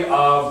story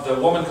of the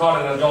woman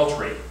caught in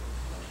adultery,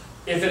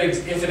 if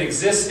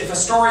a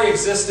story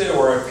existed,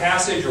 or a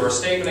passage or a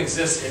statement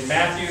exists in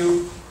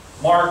Matthew,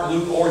 Mark,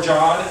 Luke, or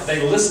John,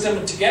 they list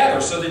them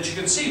together so that you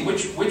can see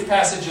which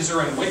passages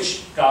are in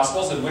which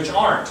Gospels and which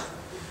aren't.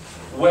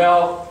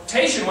 Well,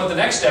 Tatian went the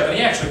next step, and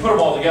he actually put them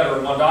all together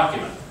in one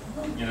document,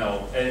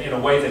 in a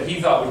way that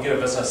he thought would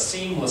give us a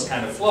seamless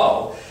kind of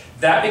flow.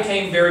 That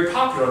became very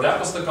popular. That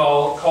was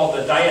called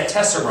the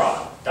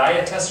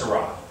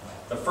Diatessaron,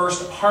 the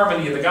first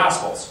harmony of the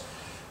Gospels.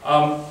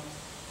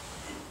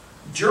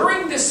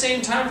 During this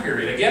same time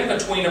period, again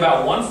between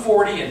about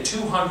 140 and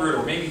 200,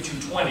 or maybe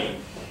 220,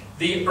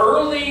 the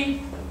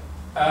early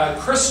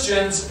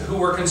Christians who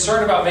were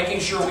concerned about making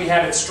sure we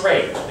had it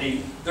straight,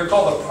 they're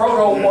called the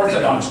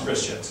proto-Orthodox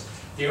Christians.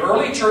 The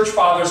early church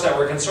fathers that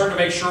were concerned to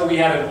make sure we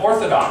had an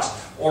orthodox,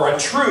 or a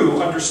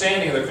true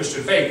understanding of the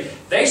Christian faith,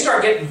 they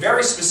start getting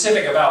very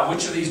specific about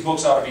which of these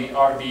books ought to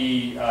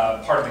be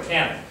part of the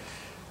canon.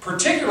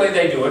 Particularly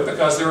they do it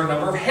because there are a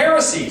number of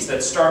heresies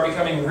that start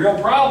becoming real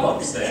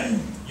problems then.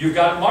 You've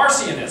got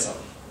Marcionism.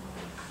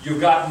 You've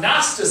got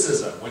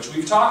Gnosticism, which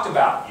we've talked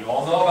about. You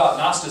all know about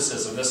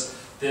Gnosticism, this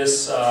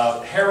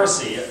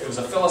heresy. It was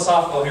a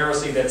philosophical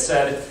heresy that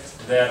said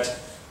that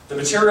the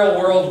material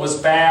world was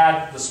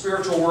bad, the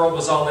spiritual world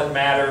was all that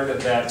mattered,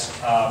 and that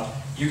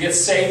you get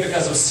saved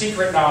because of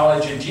secret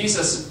knowledge, and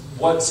Jesus,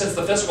 since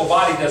the physical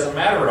body doesn't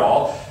matter at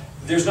all,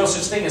 there's no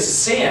such thing as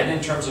sin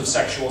in terms of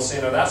sexual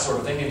sin or that sort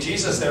of thing, and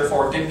Jesus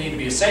therefore didn't need to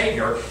be a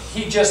savior.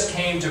 He just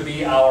came to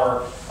be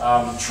our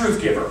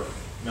truth giver.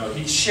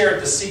 He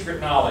shared the secret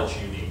knowledge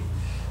you need.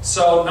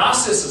 So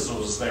Gnosticism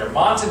was there.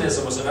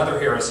 Montanism was another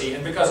heresy.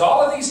 And because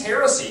all of these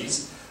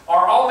heresies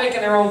are all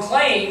making their own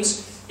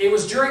claims, it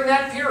was during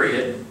that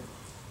period,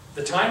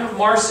 the time of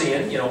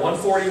Marcion,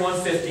 140,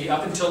 150,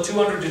 up until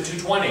 200 to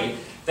 220,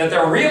 that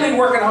they're really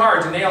working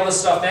hard to nail this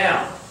stuff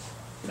down.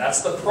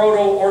 That's the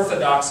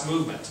proto-Orthodox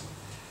movement.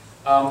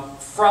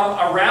 From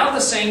around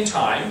the same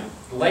time,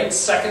 late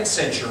 2nd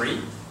century,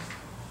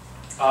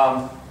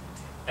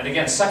 and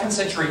again, 2nd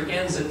century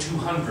ends at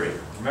 200.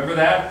 Remember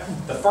that?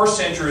 The 1st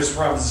century is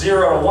from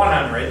 0 to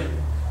 100.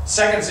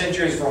 2nd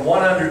century is from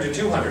 100 to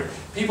 200.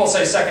 People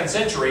say 2nd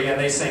century and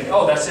they think,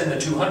 oh, that's in the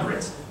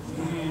 200s.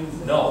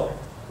 No,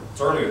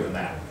 it's earlier than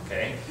that.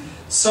 Okay?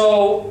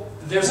 So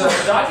there's a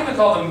document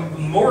called the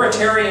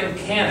Muratorian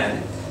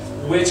Canon,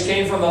 which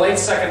came from the late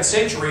 2nd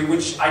century,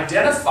 which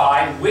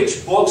identified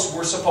which books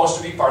were supposed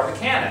to be part of the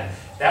canon.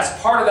 That's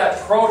part of that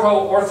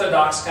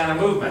proto-Orthodox kind of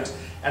movement.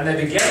 And they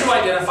began to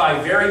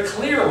identify very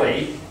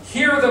clearly,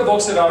 here are the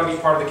books that ought to be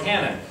part of the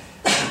canon.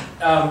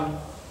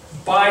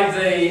 By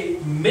the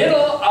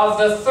middle of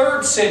the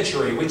 3rd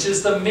century, which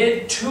is the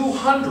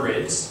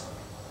mid-200s,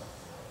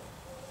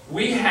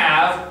 we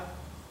have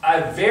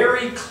a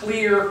very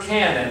clear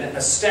canon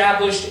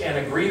established and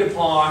agreed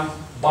upon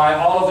by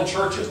all of the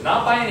churches.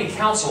 Not by any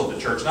council of the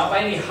church, not by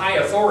any high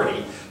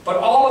authority, but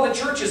all of the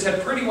churches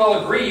had pretty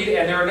well agreed,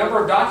 and there are a number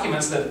of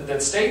documents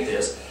that state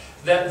this,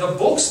 that the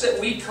books that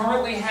we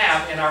currently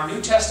have in our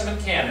New Testament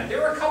canon,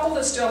 there are a couple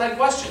that still had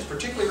questions,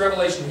 particularly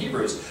Revelation and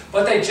Hebrews,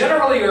 but they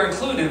generally are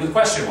included with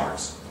question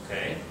marks.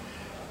 Okay?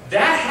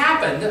 That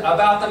happened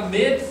about the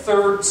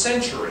mid-3rd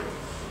century,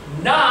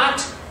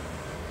 not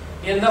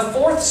in the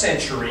 4th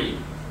century.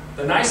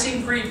 The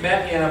Nicene Creed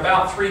met in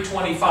about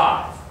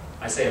 325.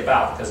 I say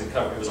about because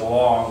it was a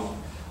long...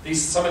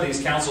 Some of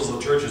these councils of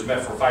the churches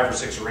met for 5 or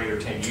 6 or 8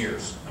 or 10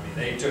 years. I mean,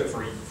 they took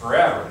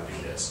forever to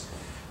do this.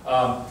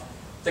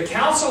 The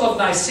Council of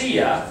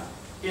Nicaea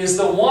is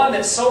the one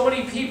that so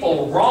many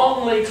people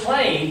wrongly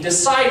claim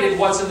decided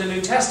what's in the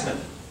New Testament.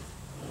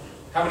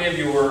 How many of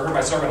you heard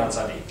my sermon on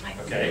Sunday?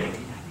 Okay.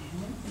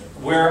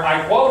 Where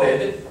I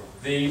quoted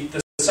the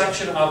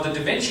section of the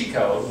Da Vinci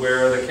Code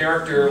where the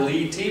character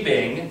Li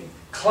Tebing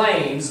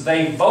claims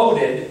they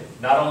voted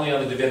not only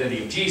on the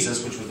divinity of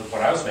Jesus, which was the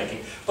point I was making,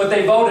 but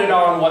they voted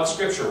on what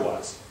Scripture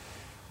was.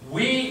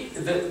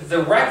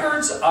 The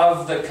records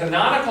of the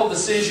canonical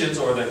decisions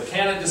or the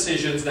canon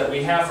decisions that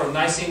we have from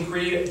Nicene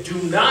Creed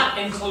do not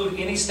include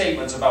any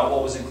statements about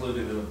what was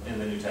included in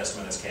the New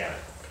Testament as canon.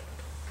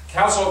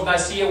 Council of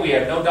Nicaea, we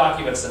have no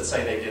documents that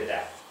say they did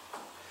that.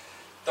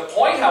 The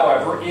point,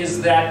 however,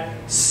 is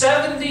that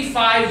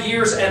 75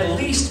 years at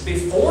least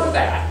before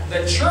that,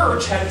 the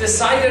church had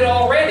decided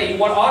already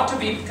what ought to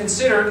be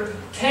considered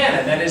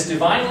canon, that is,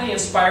 divinely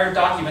inspired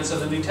documents of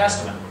the New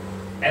Testament.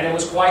 And it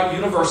was quite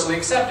universally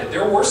accepted.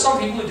 There were some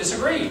people who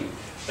disagreed.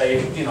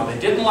 They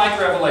didn't like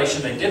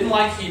Revelation, they didn't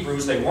like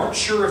Hebrews, they weren't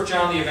sure if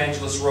John the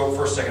Evangelist wrote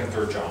 1st, 2nd,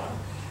 3rd John.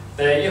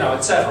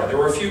 Etc. There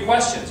were a few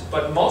questions,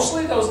 but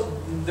mostly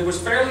there was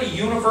fairly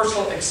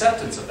universal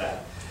acceptance of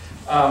that.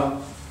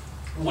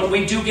 When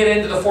we do get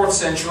into the 4th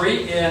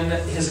century, in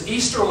his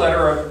Easter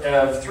letter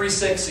of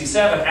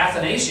 367,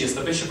 Athanasius,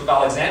 the Bishop of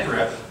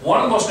Alexandria, one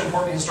of the most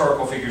important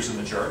historical figures in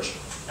the church,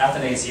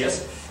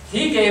 Athanasius,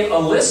 he gave a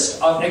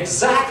list of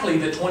exactly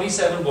the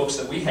 27 books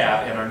that we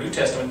have in our New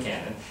Testament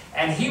canon,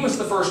 and he was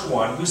the first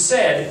one who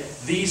said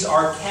these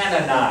are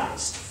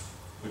canonized,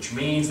 which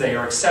means they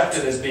are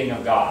accepted as being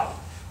of God.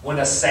 When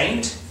a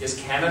saint is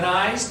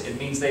canonized, it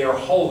means they are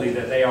holy,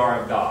 that they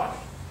are of God.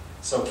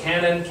 So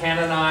canon,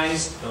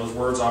 canonized, those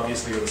words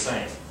obviously are the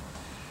same.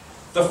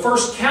 The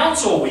first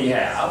council we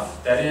have,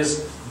 that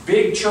is,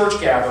 big church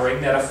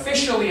gathering that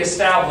officially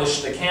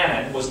established the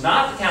canon, was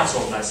not the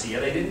Council of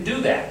Nicaea. They didn't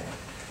do that.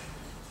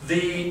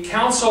 The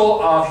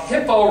Council of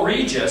Hippo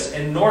Regius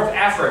in North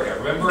Africa,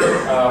 remember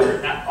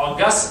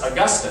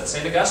Augustine,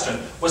 St. Augustine,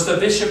 was the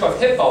Bishop of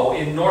Hippo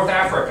in North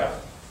Africa.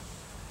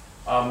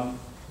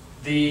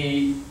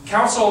 The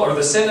Council, or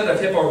the Synod of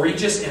Hippo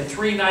Regius in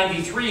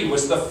 393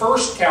 was the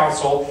first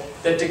council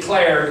that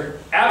declared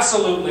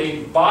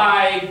absolutely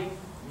by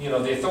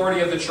the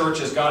authority of the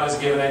church as God has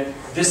given it,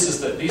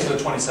 these are the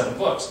 27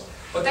 books.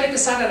 But they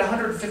decided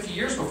 150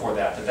 years before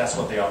that that's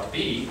what they ought to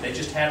be. They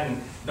just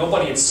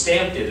nobody had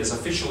stamped it as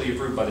officially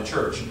approved by the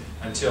church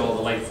until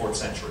the late 4th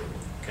century.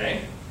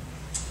 Okay?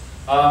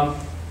 I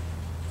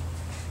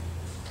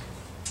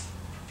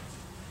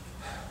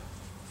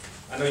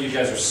know you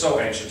guys are so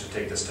anxious to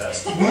take this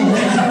test.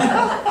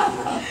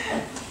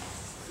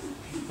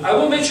 I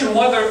will mention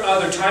one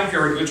other time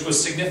period which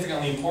was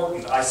significantly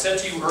important. I said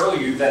to you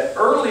earlier that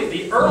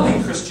the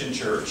early Christian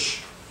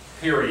church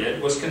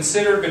period was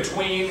considered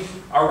between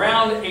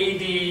around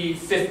AD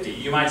 50,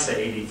 you might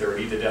say AD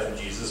 30, the death of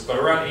Jesus, but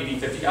around AD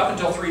 50 up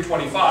until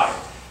 325.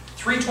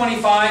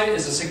 325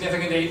 is a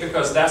significant date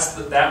because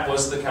that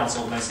was the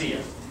Council of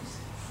Nicaea.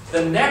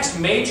 The next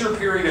major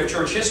period of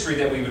church history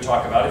that we would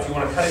talk about, if you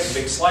want to cut it in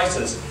big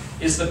slices,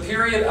 is the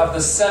period of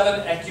the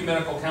 7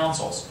 ecumenical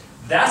councils.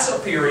 That's a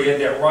period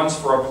that runs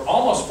for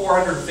almost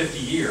 450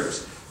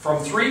 years.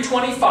 From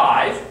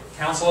 325,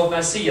 Council of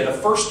Nicaea, the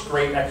first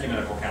great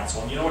ecumenical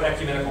council. And you know what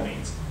ecumenical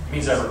means? It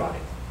means everybody.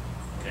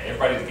 Okay,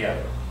 everybody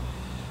together.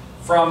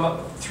 From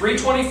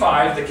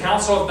 325, the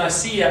Council of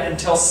Nicaea,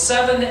 until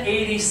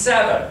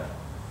 787,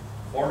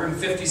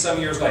 450 some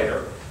years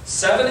later,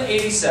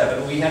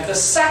 787, we had the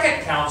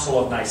Second Council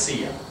of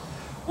Nicaea.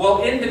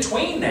 Well, in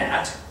between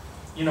that,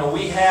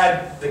 we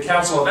had the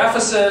Council of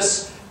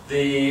Ephesus,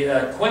 the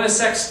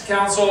Quinisext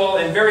Council,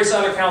 and various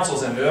other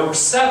councils in there. There were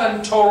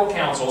 7 total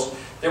councils.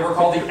 They were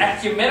called the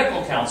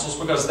ecumenical councils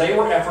because they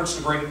were efforts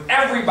to bring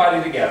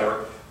everybody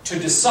together to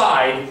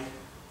decide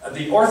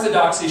the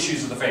orthodox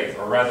issues of the faith,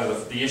 or rather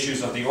the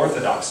issues of the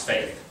orthodox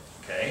faith.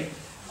 Okay?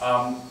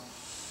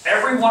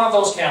 Every one of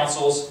those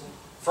councils,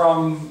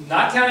 from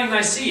not counting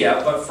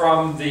Nicaea, but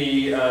from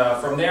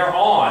there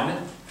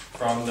on,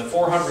 from the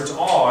 400s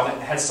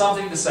on, had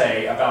something to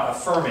say about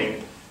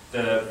affirming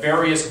the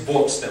various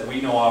books that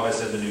we know of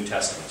as in the New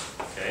Testament.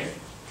 Okay?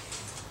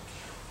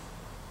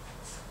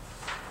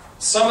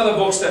 Some of the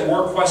books that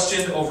were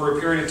questioned over a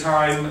period of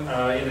time,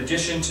 in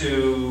addition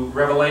to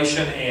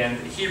Revelation and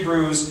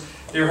Hebrews,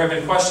 there have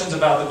been questions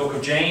about the book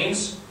of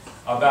James,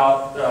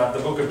 about the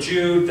book of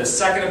Jude, the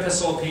 2nd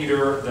Epistle of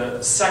Peter, the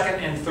 2nd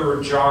and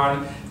 3rd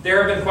John.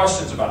 There have been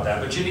questions about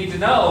that. But you need to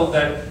know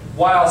that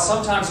while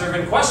sometimes there have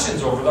been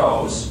questions over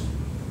those,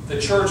 the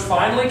church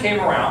finally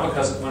came around,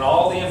 because when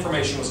all the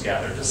information was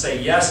gathered, to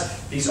say,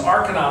 yes, these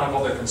are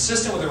canonical, they're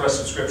consistent with the rest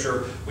of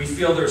Scripture, we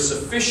feel there's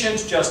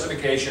sufficient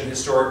justification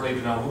historically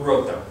to know who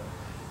wrote them.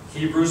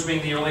 Hebrews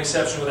being the only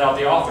exception without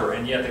the author,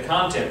 and yet the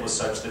content was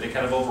such that it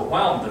kind of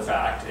overwhelmed the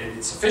fact,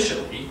 it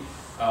sufficiently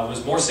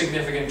was more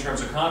significant in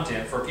terms of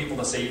content for people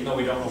to say, even though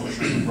we don't know for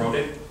sure who wrote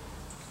it,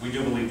 we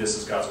do believe this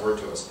is God's Word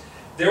to us.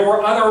 There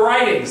were other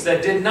writings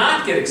that did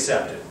not get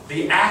accepted.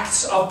 The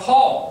Acts of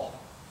Paul,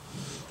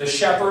 the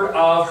Shepherd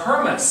of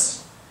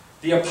Hermas,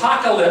 the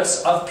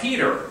Apocalypse of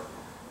Peter,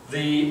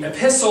 the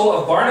Epistle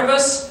of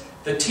Barnabas,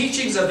 the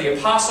teachings of the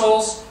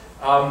Apostles,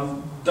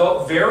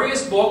 the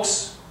various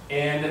books,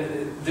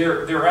 and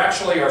there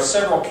actually are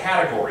several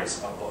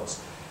categories of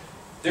books.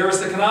 There is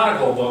the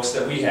canonical books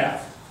that we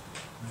have.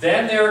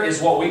 Then there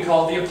is what we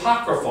call the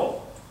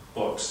apocryphal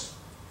books,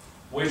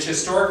 which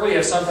historically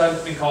have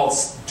sometimes been called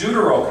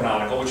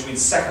deuterocanonical, which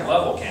means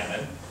second-level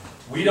canon.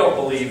 We don't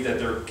believe that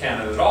they're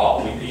canon at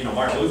all.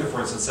 Martin Luther, for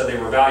instance, said they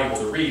were valuable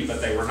to read,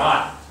 but they were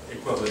not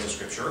equivalent to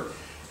Scripture.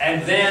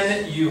 And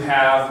then you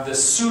have the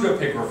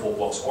pseudepigraphal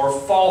books, or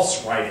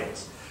false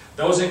writings.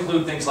 Those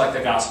include things like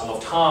the Gospel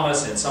of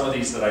Thomas, and some of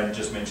these that I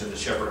just mentioned, the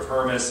Shepherd of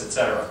Hermas,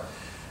 etc.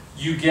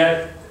 You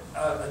get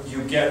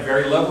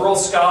very liberal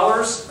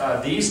scholars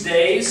these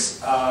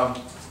days.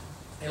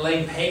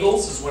 Elaine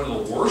Pagels is one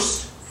of the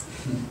worst.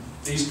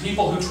 These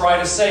people who try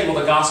to say, well,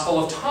 the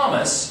Gospel of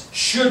Thomas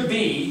should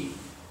be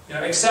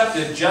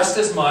accepted just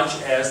as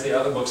much as the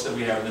other books that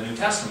we have in the New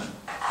Testament.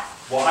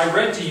 Well, I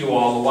read to you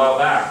all a while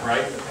back,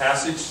 right?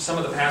 Some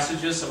of the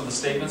passages, some of the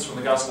statements from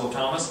the Gospel of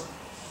Thomas.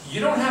 You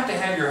don't have to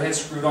have your head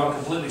screwed on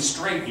completely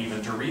straight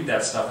even to read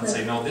that stuff and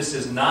say, no, this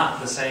is not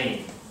the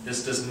same.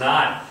 This does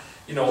not,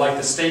 like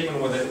the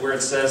statement where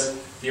it says,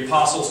 the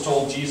apostles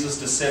told Jesus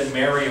to send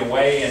Mary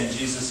away, and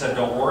Jesus said,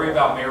 don't worry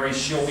about Mary,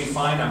 she'll be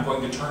fine, I'm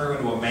going to turn her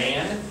into a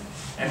man.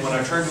 And when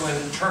I turn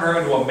her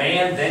into a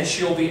man, then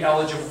she'll be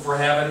eligible for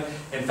heaven.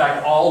 In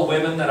fact, all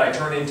women that I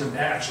turn into,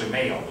 actually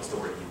male was the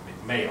word,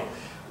 male.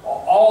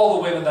 All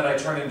the women that I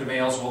turn into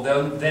males will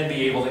then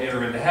be able to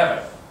enter into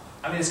heaven.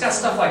 I mean, it's got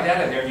stuff like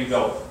that in there, and you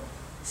go,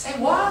 say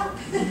what?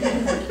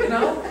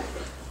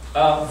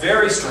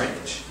 Very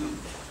strange.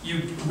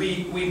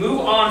 We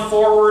move on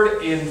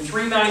forward in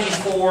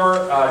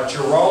 394.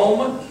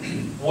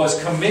 Jerome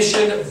was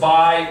commissioned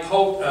by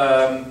Pope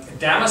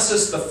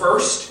Damasus I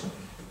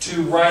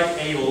to write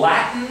a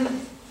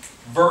Latin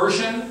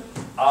version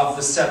of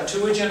the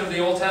Septuagint of the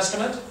Old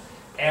Testament,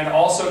 and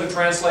also to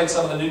translate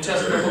some of the New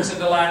Testament books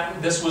into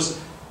Latin. This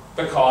was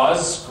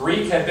because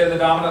Greek had been the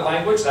dominant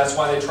language. That's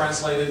why they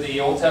translated the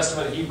Old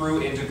Testament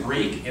Hebrew into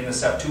Greek in the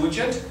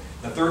Septuagint,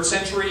 the 3rd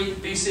century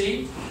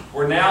BC.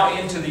 We're now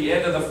into the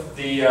end of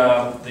the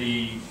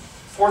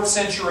 4th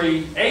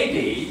century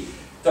AD.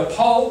 The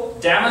Pope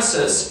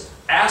Damasus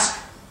asked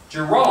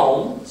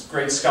Jerome, this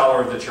great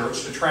scholar of the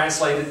church, to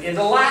translate it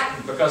into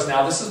Latin, because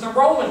now this is the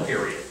Roman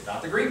period,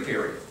 not the Greek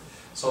period.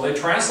 So they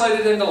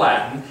translated it into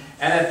Latin,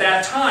 and at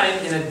that time,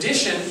 in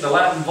addition, the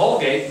Latin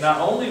Vulgate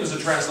not only was a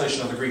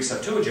translation of the Greek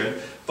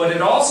Septuagint, but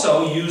it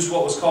also used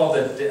what was called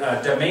the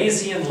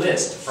Damasian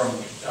list from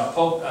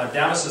Pope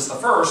Damasus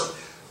I,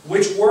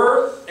 which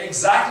were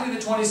exactly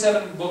the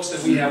 27 books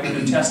that we have in the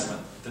New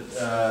Testament.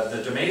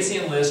 The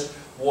Damasian list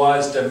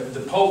was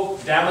the Pope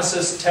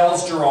Damasus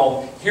tells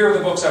Jerome, here are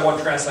the books I want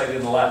translated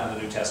into Latin in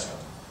the New Testament.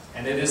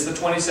 And it is the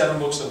 27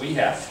 books that we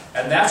have.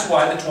 And that's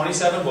why the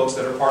 27 books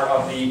that are part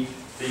of the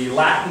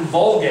Latin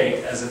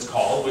Vulgate, as it's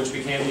called, which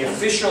became the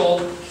official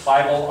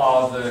Bible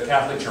of the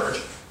Catholic Church,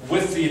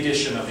 with the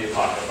addition of the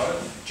Apocrypha.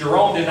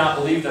 Jerome did not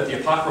believe that the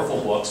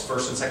apocryphal books,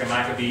 1st and 2nd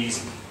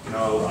Maccabees,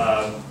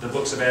 the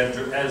books of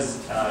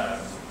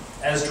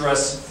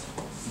Esdras,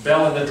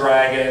 Bel and the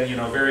Dragon,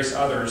 various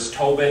others,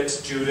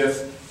 Tobit,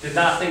 Judith, did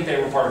not think they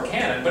were part of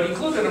canon, but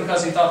included them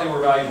because he thought they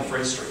were valuable for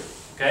history.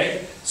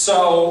 Okay?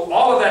 So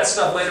all of that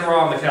stuff later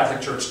on the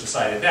Catholic Church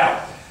decided. Now,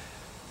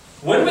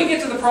 when we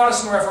get to the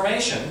Protestant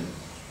Reformation,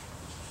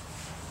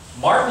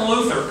 Martin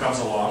Luther comes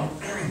along.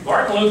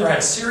 Martin Luther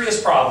had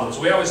serious problems.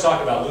 We always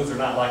talk about Luther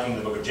not liking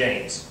the book of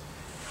James,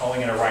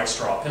 calling it a right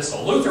straw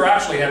epistle. Luther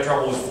actually had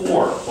trouble with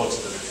 4 books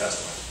of the New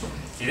Testament.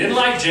 He didn't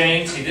like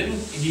James.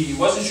 He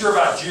wasn't sure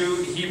about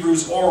Jude,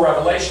 Hebrews, or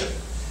Revelation.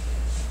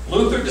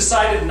 Luther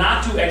decided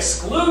not to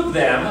exclude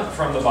them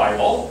from the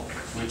Bible,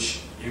 which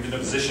he was in a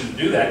position to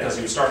do that because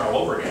he was starting all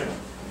over again.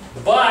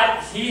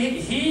 But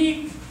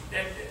he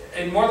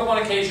in more than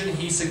one occasion,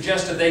 he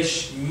suggested they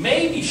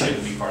maybe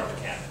shouldn't be part of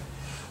the canon.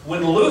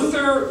 When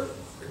Luther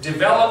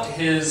developed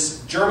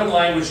his German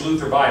language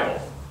Luther Bible,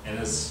 and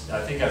as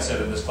I think I've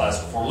said in this class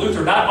before,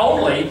 Luther not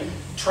only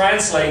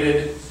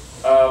translated,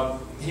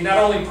 he not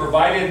only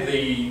provided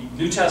the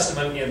New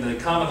Testament in the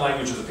common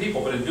language of the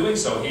people, but in doing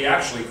so, he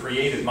actually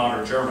created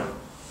modern German.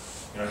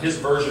 His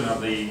version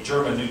of the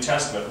German New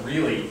Testament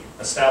really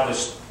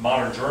established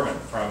modern German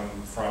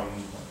from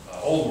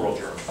Old World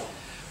German.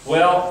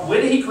 Well,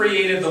 when he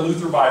created the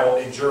Luther Bible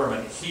in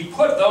German, he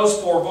put those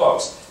 4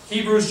 books,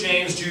 Hebrews,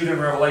 James, Jude, and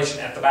Revelation,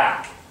 at the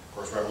back. Of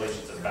course,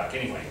 Revelation's at the back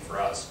anyway for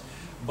us.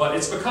 but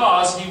it's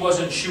because he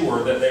wasn't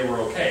sure that they were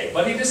okay.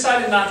 But he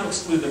decided not to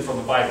exclude them from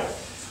the Bible.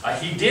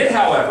 He did,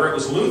 however, it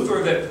was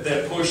Luther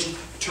that pushed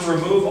to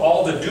remove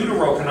all the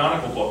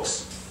deuterocanonical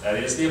books,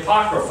 that is, the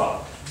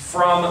Apocrypha,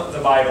 from the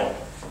Bible.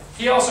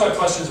 He also had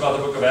questions about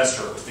the book of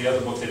Esther, the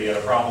other book that he had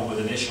a problem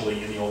with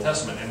initially in the Old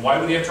Testament. And why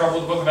would he have trouble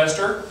with the book of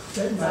Esther?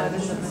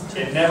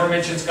 It never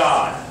mentions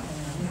God.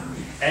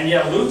 And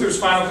yet Luther's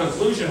final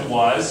conclusion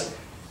was,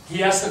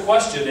 he asked the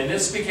question, and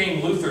this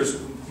became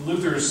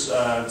Luther's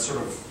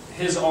sort of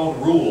his own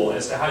rule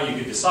as to how you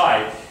could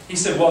decide. He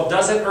said, well,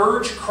 does it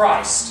urge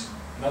Christ?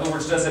 In other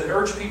words, does it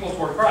urge people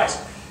toward Christ?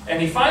 And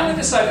he finally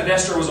decided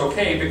Esther was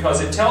okay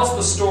because it tells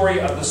the story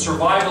of the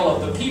survival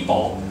of the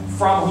people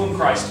from whom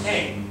Christ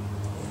came.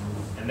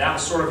 And that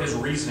was sort of his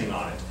reasoning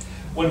on it.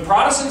 When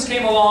Protestants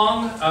came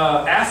along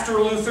after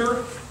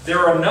Luther, there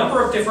are a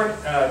number of different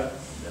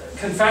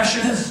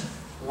confessions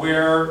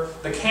where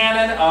the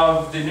canon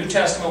of the New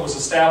Testament was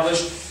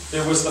established.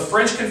 There was the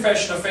French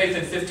Confession of Faith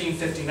in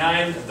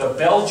 1559, the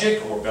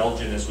Belgic, or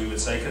Belgian as we would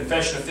say,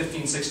 Confession of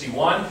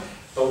 1561,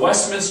 the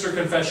Westminster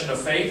Confession of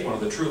Faith, one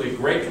of the truly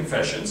great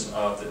confessions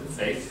of the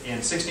faith, in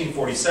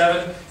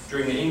 1647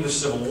 during the English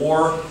Civil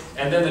War,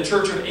 and then the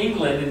Church of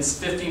England in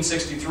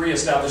 1563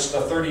 established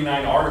the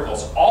 39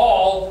 Articles.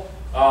 All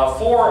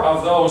four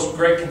of those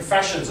great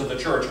confessions of the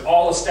Church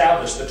all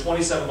established the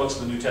 27 books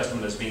of the New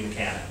Testament as being the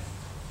canon.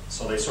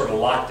 So they sort of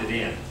locked it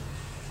in.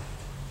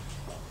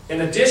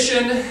 In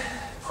addition,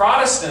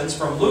 Protestants,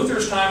 from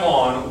Luther's time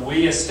on,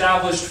 we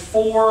established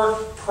four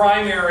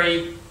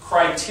primary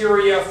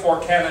criteria for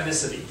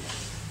canonicity.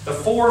 The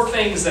four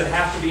things that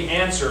have to be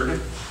answered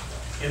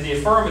in the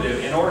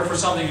affirmative in order for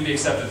something to be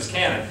accepted as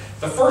canon.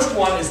 The first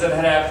one is that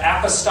it have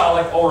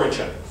apostolic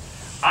origin.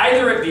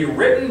 Either it be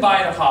written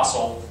by an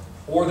apostle,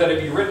 or that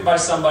it be written by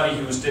somebody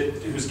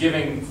who's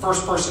giving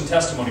first-person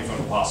testimony from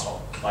an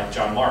apostle, like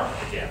John Mark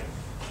again.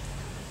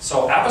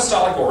 So,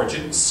 apostolic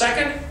origin.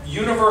 Second,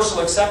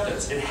 universal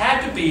acceptance. It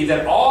had to be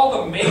that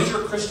all the major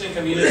Christian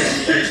communities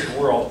in the ancient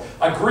world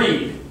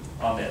agreed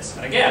on this.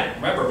 And again,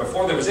 remember,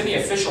 before there was any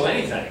official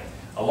anything,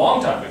 a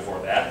long time before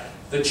that,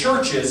 the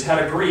churches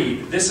had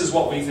agreed, this is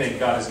what we think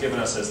God has given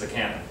us as the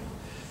canon.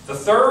 The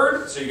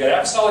third, so you got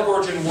apostolic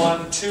origin,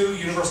 1, 2,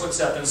 universal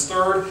acceptance.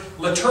 Third,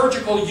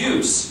 liturgical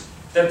use.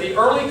 That the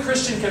early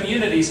Christian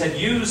communities had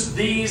used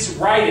these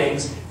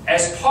writings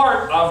as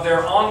part of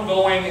their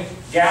ongoing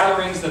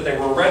gatherings, that they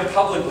were read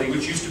publicly,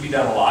 which used to be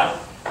done a lot,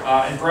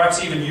 and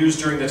perhaps even used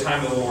during the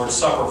time of the Lord's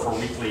Supper for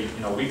weekly,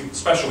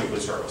 special weekly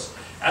service.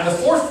 And the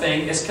fourth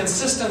thing is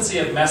consistency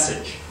of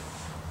message.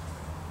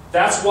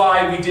 That's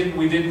why we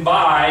didn't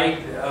buy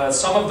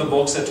some of the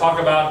books that talk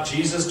about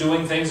Jesus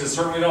doing things that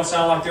certainly don't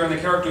sound like they're in the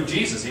character of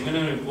Jesus,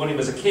 even when he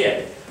was a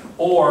kid,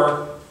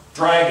 or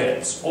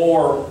dragons,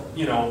 or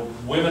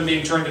women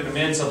being turned into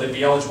men so they'd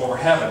be eligible for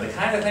heaven. The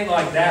kind of thing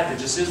like that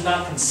just is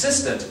not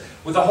consistent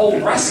with the whole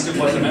rest of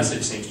what the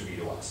message seems to be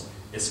to us.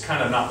 It's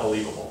kind of not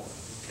believable.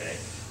 Okay?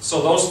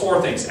 So those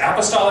four things: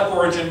 apostolic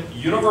origin,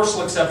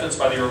 universal acceptance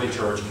by the early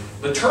church,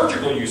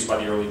 liturgical use by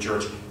the early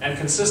church, and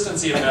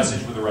consistency of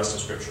message with the rest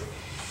of Scripture.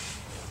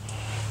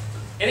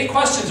 Any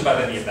questions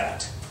about any of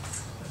that?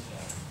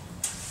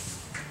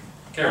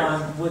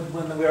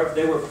 When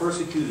they were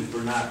persecuted for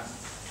not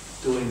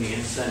doing the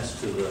incense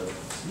to the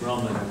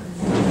Roman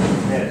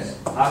heads,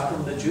 how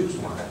come the Jews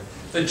weren't?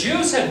 The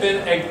Jews had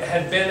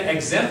been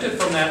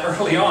exempted from that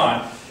early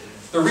on.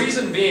 The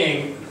reason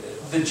being,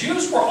 the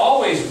Jews were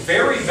always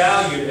very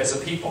valued as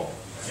a people.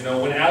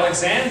 When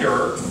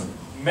Alexander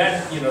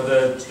met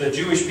the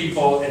Jewish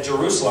people at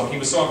Jerusalem, he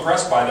was so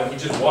impressed by them, he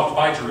just walked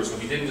by Jerusalem.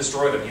 He didn't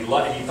destroy them. He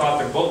thought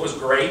their book was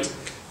great,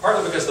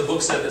 partly because the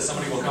book said that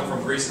somebody will come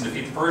from Greece and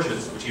defeat the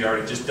Persians, which he'd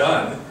already just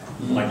done,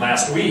 like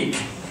last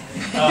week.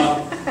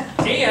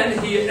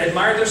 And he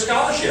admired their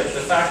scholarship.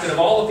 The fact that of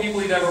all the people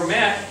he'd ever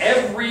met,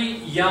 every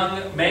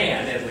young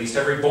man, at least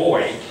every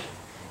boy,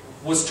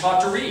 was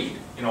taught to read.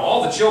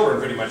 All the children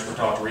pretty much were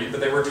taught to read, but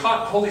they were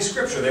taught Holy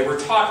Scripture. They were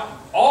taught,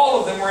 all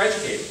of them were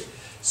educated.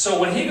 So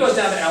when he goes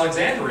down to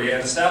Alexandria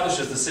and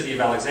establishes the city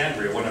of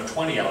Alexandria, one of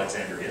 20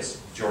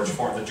 Alexandrias, the George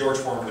Foreman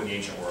of the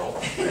ancient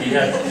world, he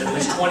had at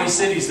least 20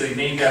 cities that he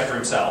named after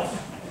himself.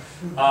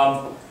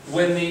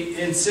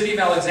 In city of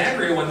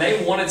Alexandria, when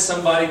they wanted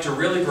somebody to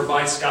really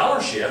provide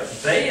scholarship,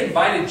 they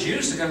invited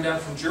Jews to come down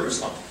from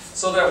Jerusalem.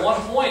 So that at one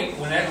point,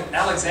 when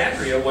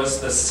Alexandria was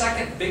the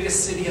second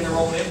biggest city in the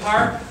Roman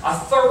Empire, a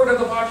third of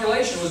the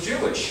population was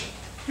Jewish.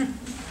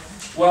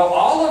 Well,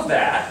 all of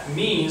that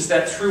means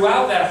that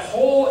throughout that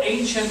whole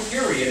ancient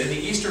period in the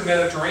Eastern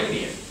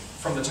Mediterranean,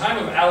 from the time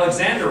of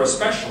Alexander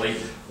especially,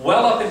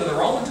 well up into the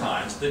Roman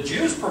times, the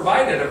Jews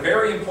provided a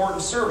very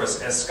important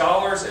service as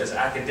scholars, as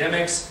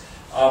academics.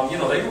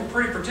 They were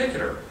pretty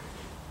particular.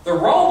 The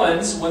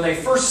Romans, when they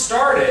first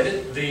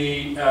started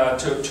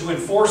to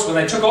enforce, when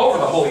they took over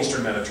the whole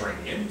Eastern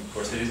Mediterranean, of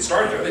course they didn't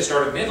start there, they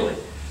started in Italy.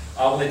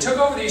 When they took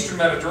over the Eastern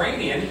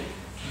Mediterranean,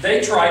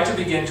 they tried to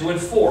begin to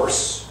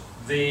enforce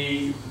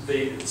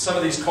some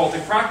of these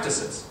cultic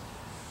practices.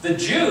 The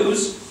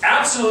Jews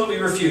absolutely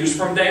refused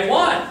from day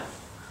one.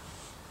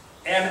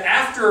 And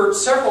after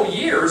several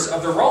years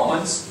of the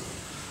Romans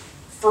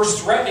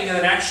first threatening and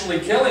then actually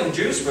killing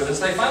Jews for this,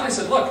 they finally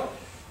said, look,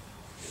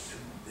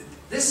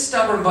 this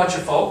stubborn bunch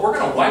of folk, we're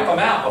going to wipe them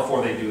out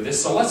before they do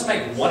this, so let's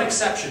make one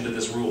exception to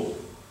this rule.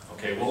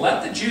 Okay, we'll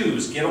let the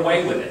Jews get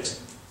away with it.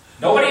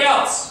 Nobody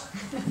else.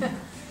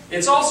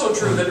 It's also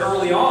true that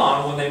early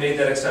on, when they made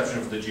that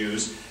exception for the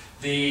Jews,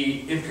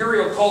 the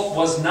imperial cult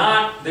was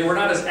not, they were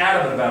not as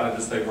adamant about it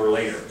as they were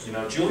later. You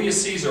know,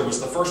 Julius Caesar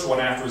was the first one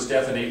after his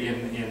death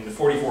in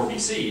 44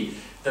 BC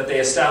that they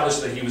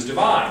established that he was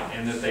divine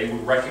and that they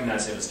would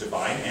recognize him as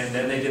divine, and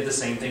then they did the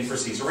same thing for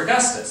Caesar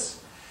Augustus.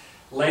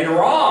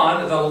 Later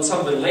on, some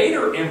of the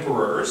later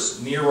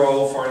emperors,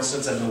 Nero, for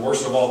instance, and the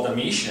worst of all,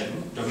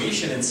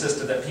 Domitian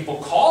insisted that people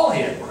call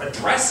him or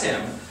address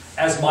him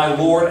as my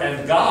Lord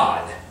and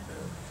God.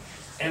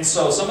 And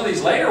so some of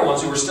these later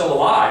ones who were still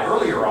alive,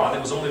 earlier on,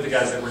 it was only the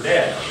guys that were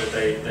dead that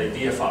they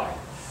deified.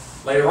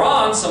 Later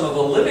on, some of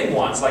the living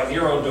ones, like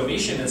Nero and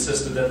Domitian,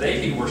 insisted that they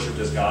be worshipped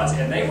as gods,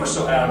 and they were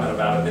so adamant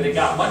about it that it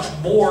got much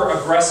more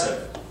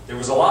aggressive. There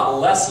was a lot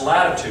less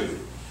latitude.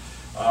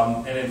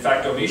 And in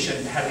fact,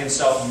 Domitian had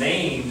himself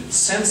named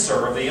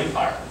censor of the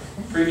empire.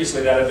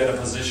 Previously, that had been a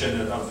position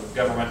of the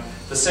government.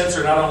 The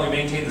censor not only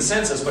maintained the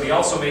census, but he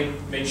also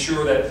made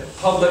sure that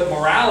public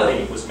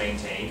morality was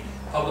maintained.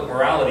 Public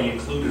morality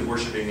included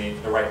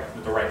worshiping the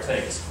right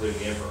things, including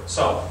the emperor.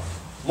 So,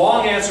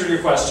 long answer to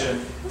your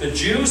question. The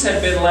Jews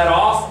had been let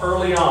off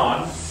early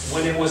on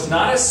when it was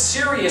not as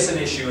serious an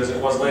issue as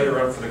it was later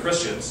on for the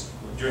Christians,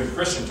 during the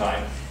Christian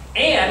time,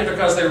 and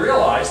because they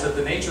realized that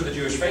the nature of the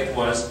Jewish faith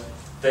was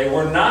they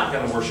were not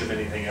going to worship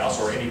anything else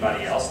or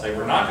anybody else. They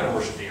were not going to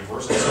worship the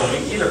emperors. And so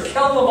we either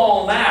kill them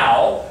all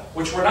now,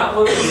 which we're not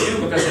willing to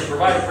do because they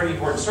provide a pretty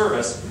important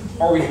service,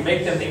 or we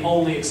make them the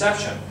only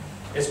exception.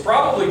 It's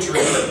probably true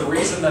that the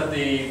reason that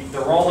the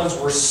Romans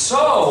were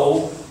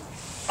so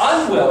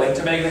unwilling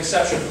to make an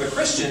exception for the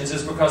Christians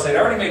is because they'd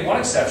already made one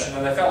exception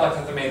and they felt like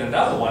if they made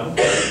another one,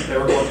 they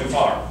were going too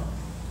far.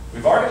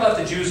 We've already let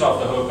the Jews off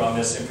the hook on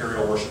this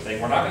imperial worship thing.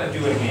 We're not going to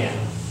do it again.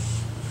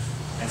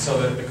 And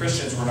so the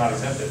Christians were not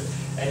exempted.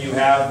 And you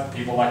have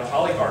people like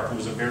Polycarp, who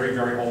was a very,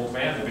 very old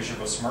man, the bishop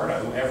of Smyrna,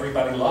 who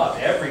everybody loved,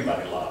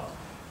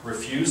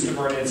 refused to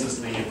burn incense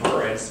to the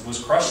emperor and was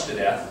crushed to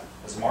death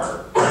as a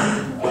martyr.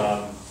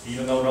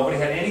 Even though nobody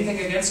had anything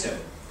against him,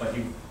 but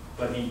he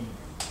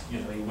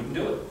wouldn't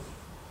do it.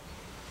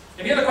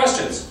 Any other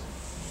questions?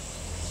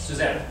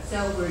 Suzanne? So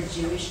were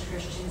Jewish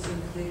Christians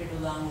included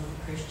along with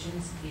the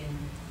Christians in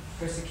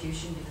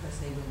persecution because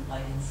they wouldn't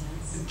light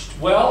incense?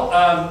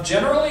 Well,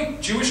 generally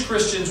Jewish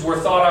Christians were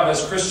thought of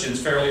as Christians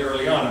fairly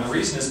early on, and the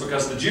reason is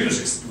because the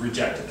Jews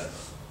rejected them.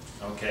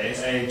 Okay,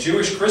 a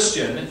Jewish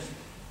Christian,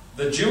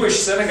 the Jewish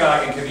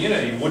synagogue and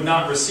community would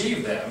not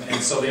receive them,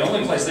 and so the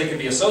only place they could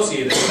be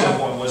associated at that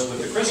point was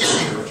with the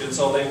Christian church, and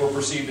so they were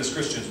perceived as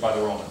Christians by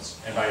the Romans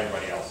and by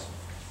everybody else.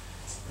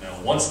 You know,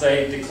 once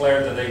they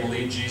declared that they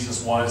believed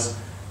Jesus was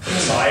the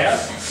Messiah,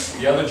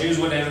 the other Jews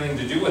wouldn't have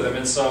anything to do with him,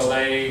 and so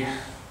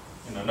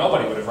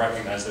nobody would have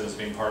recognized them as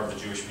being part of the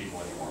Jewish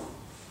people anymore.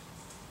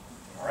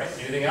 All right,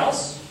 anything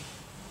else?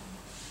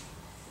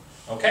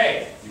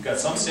 Okay, you've got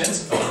some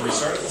sense. I'm going to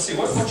restart it. Let's see,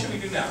 what should we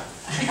do now?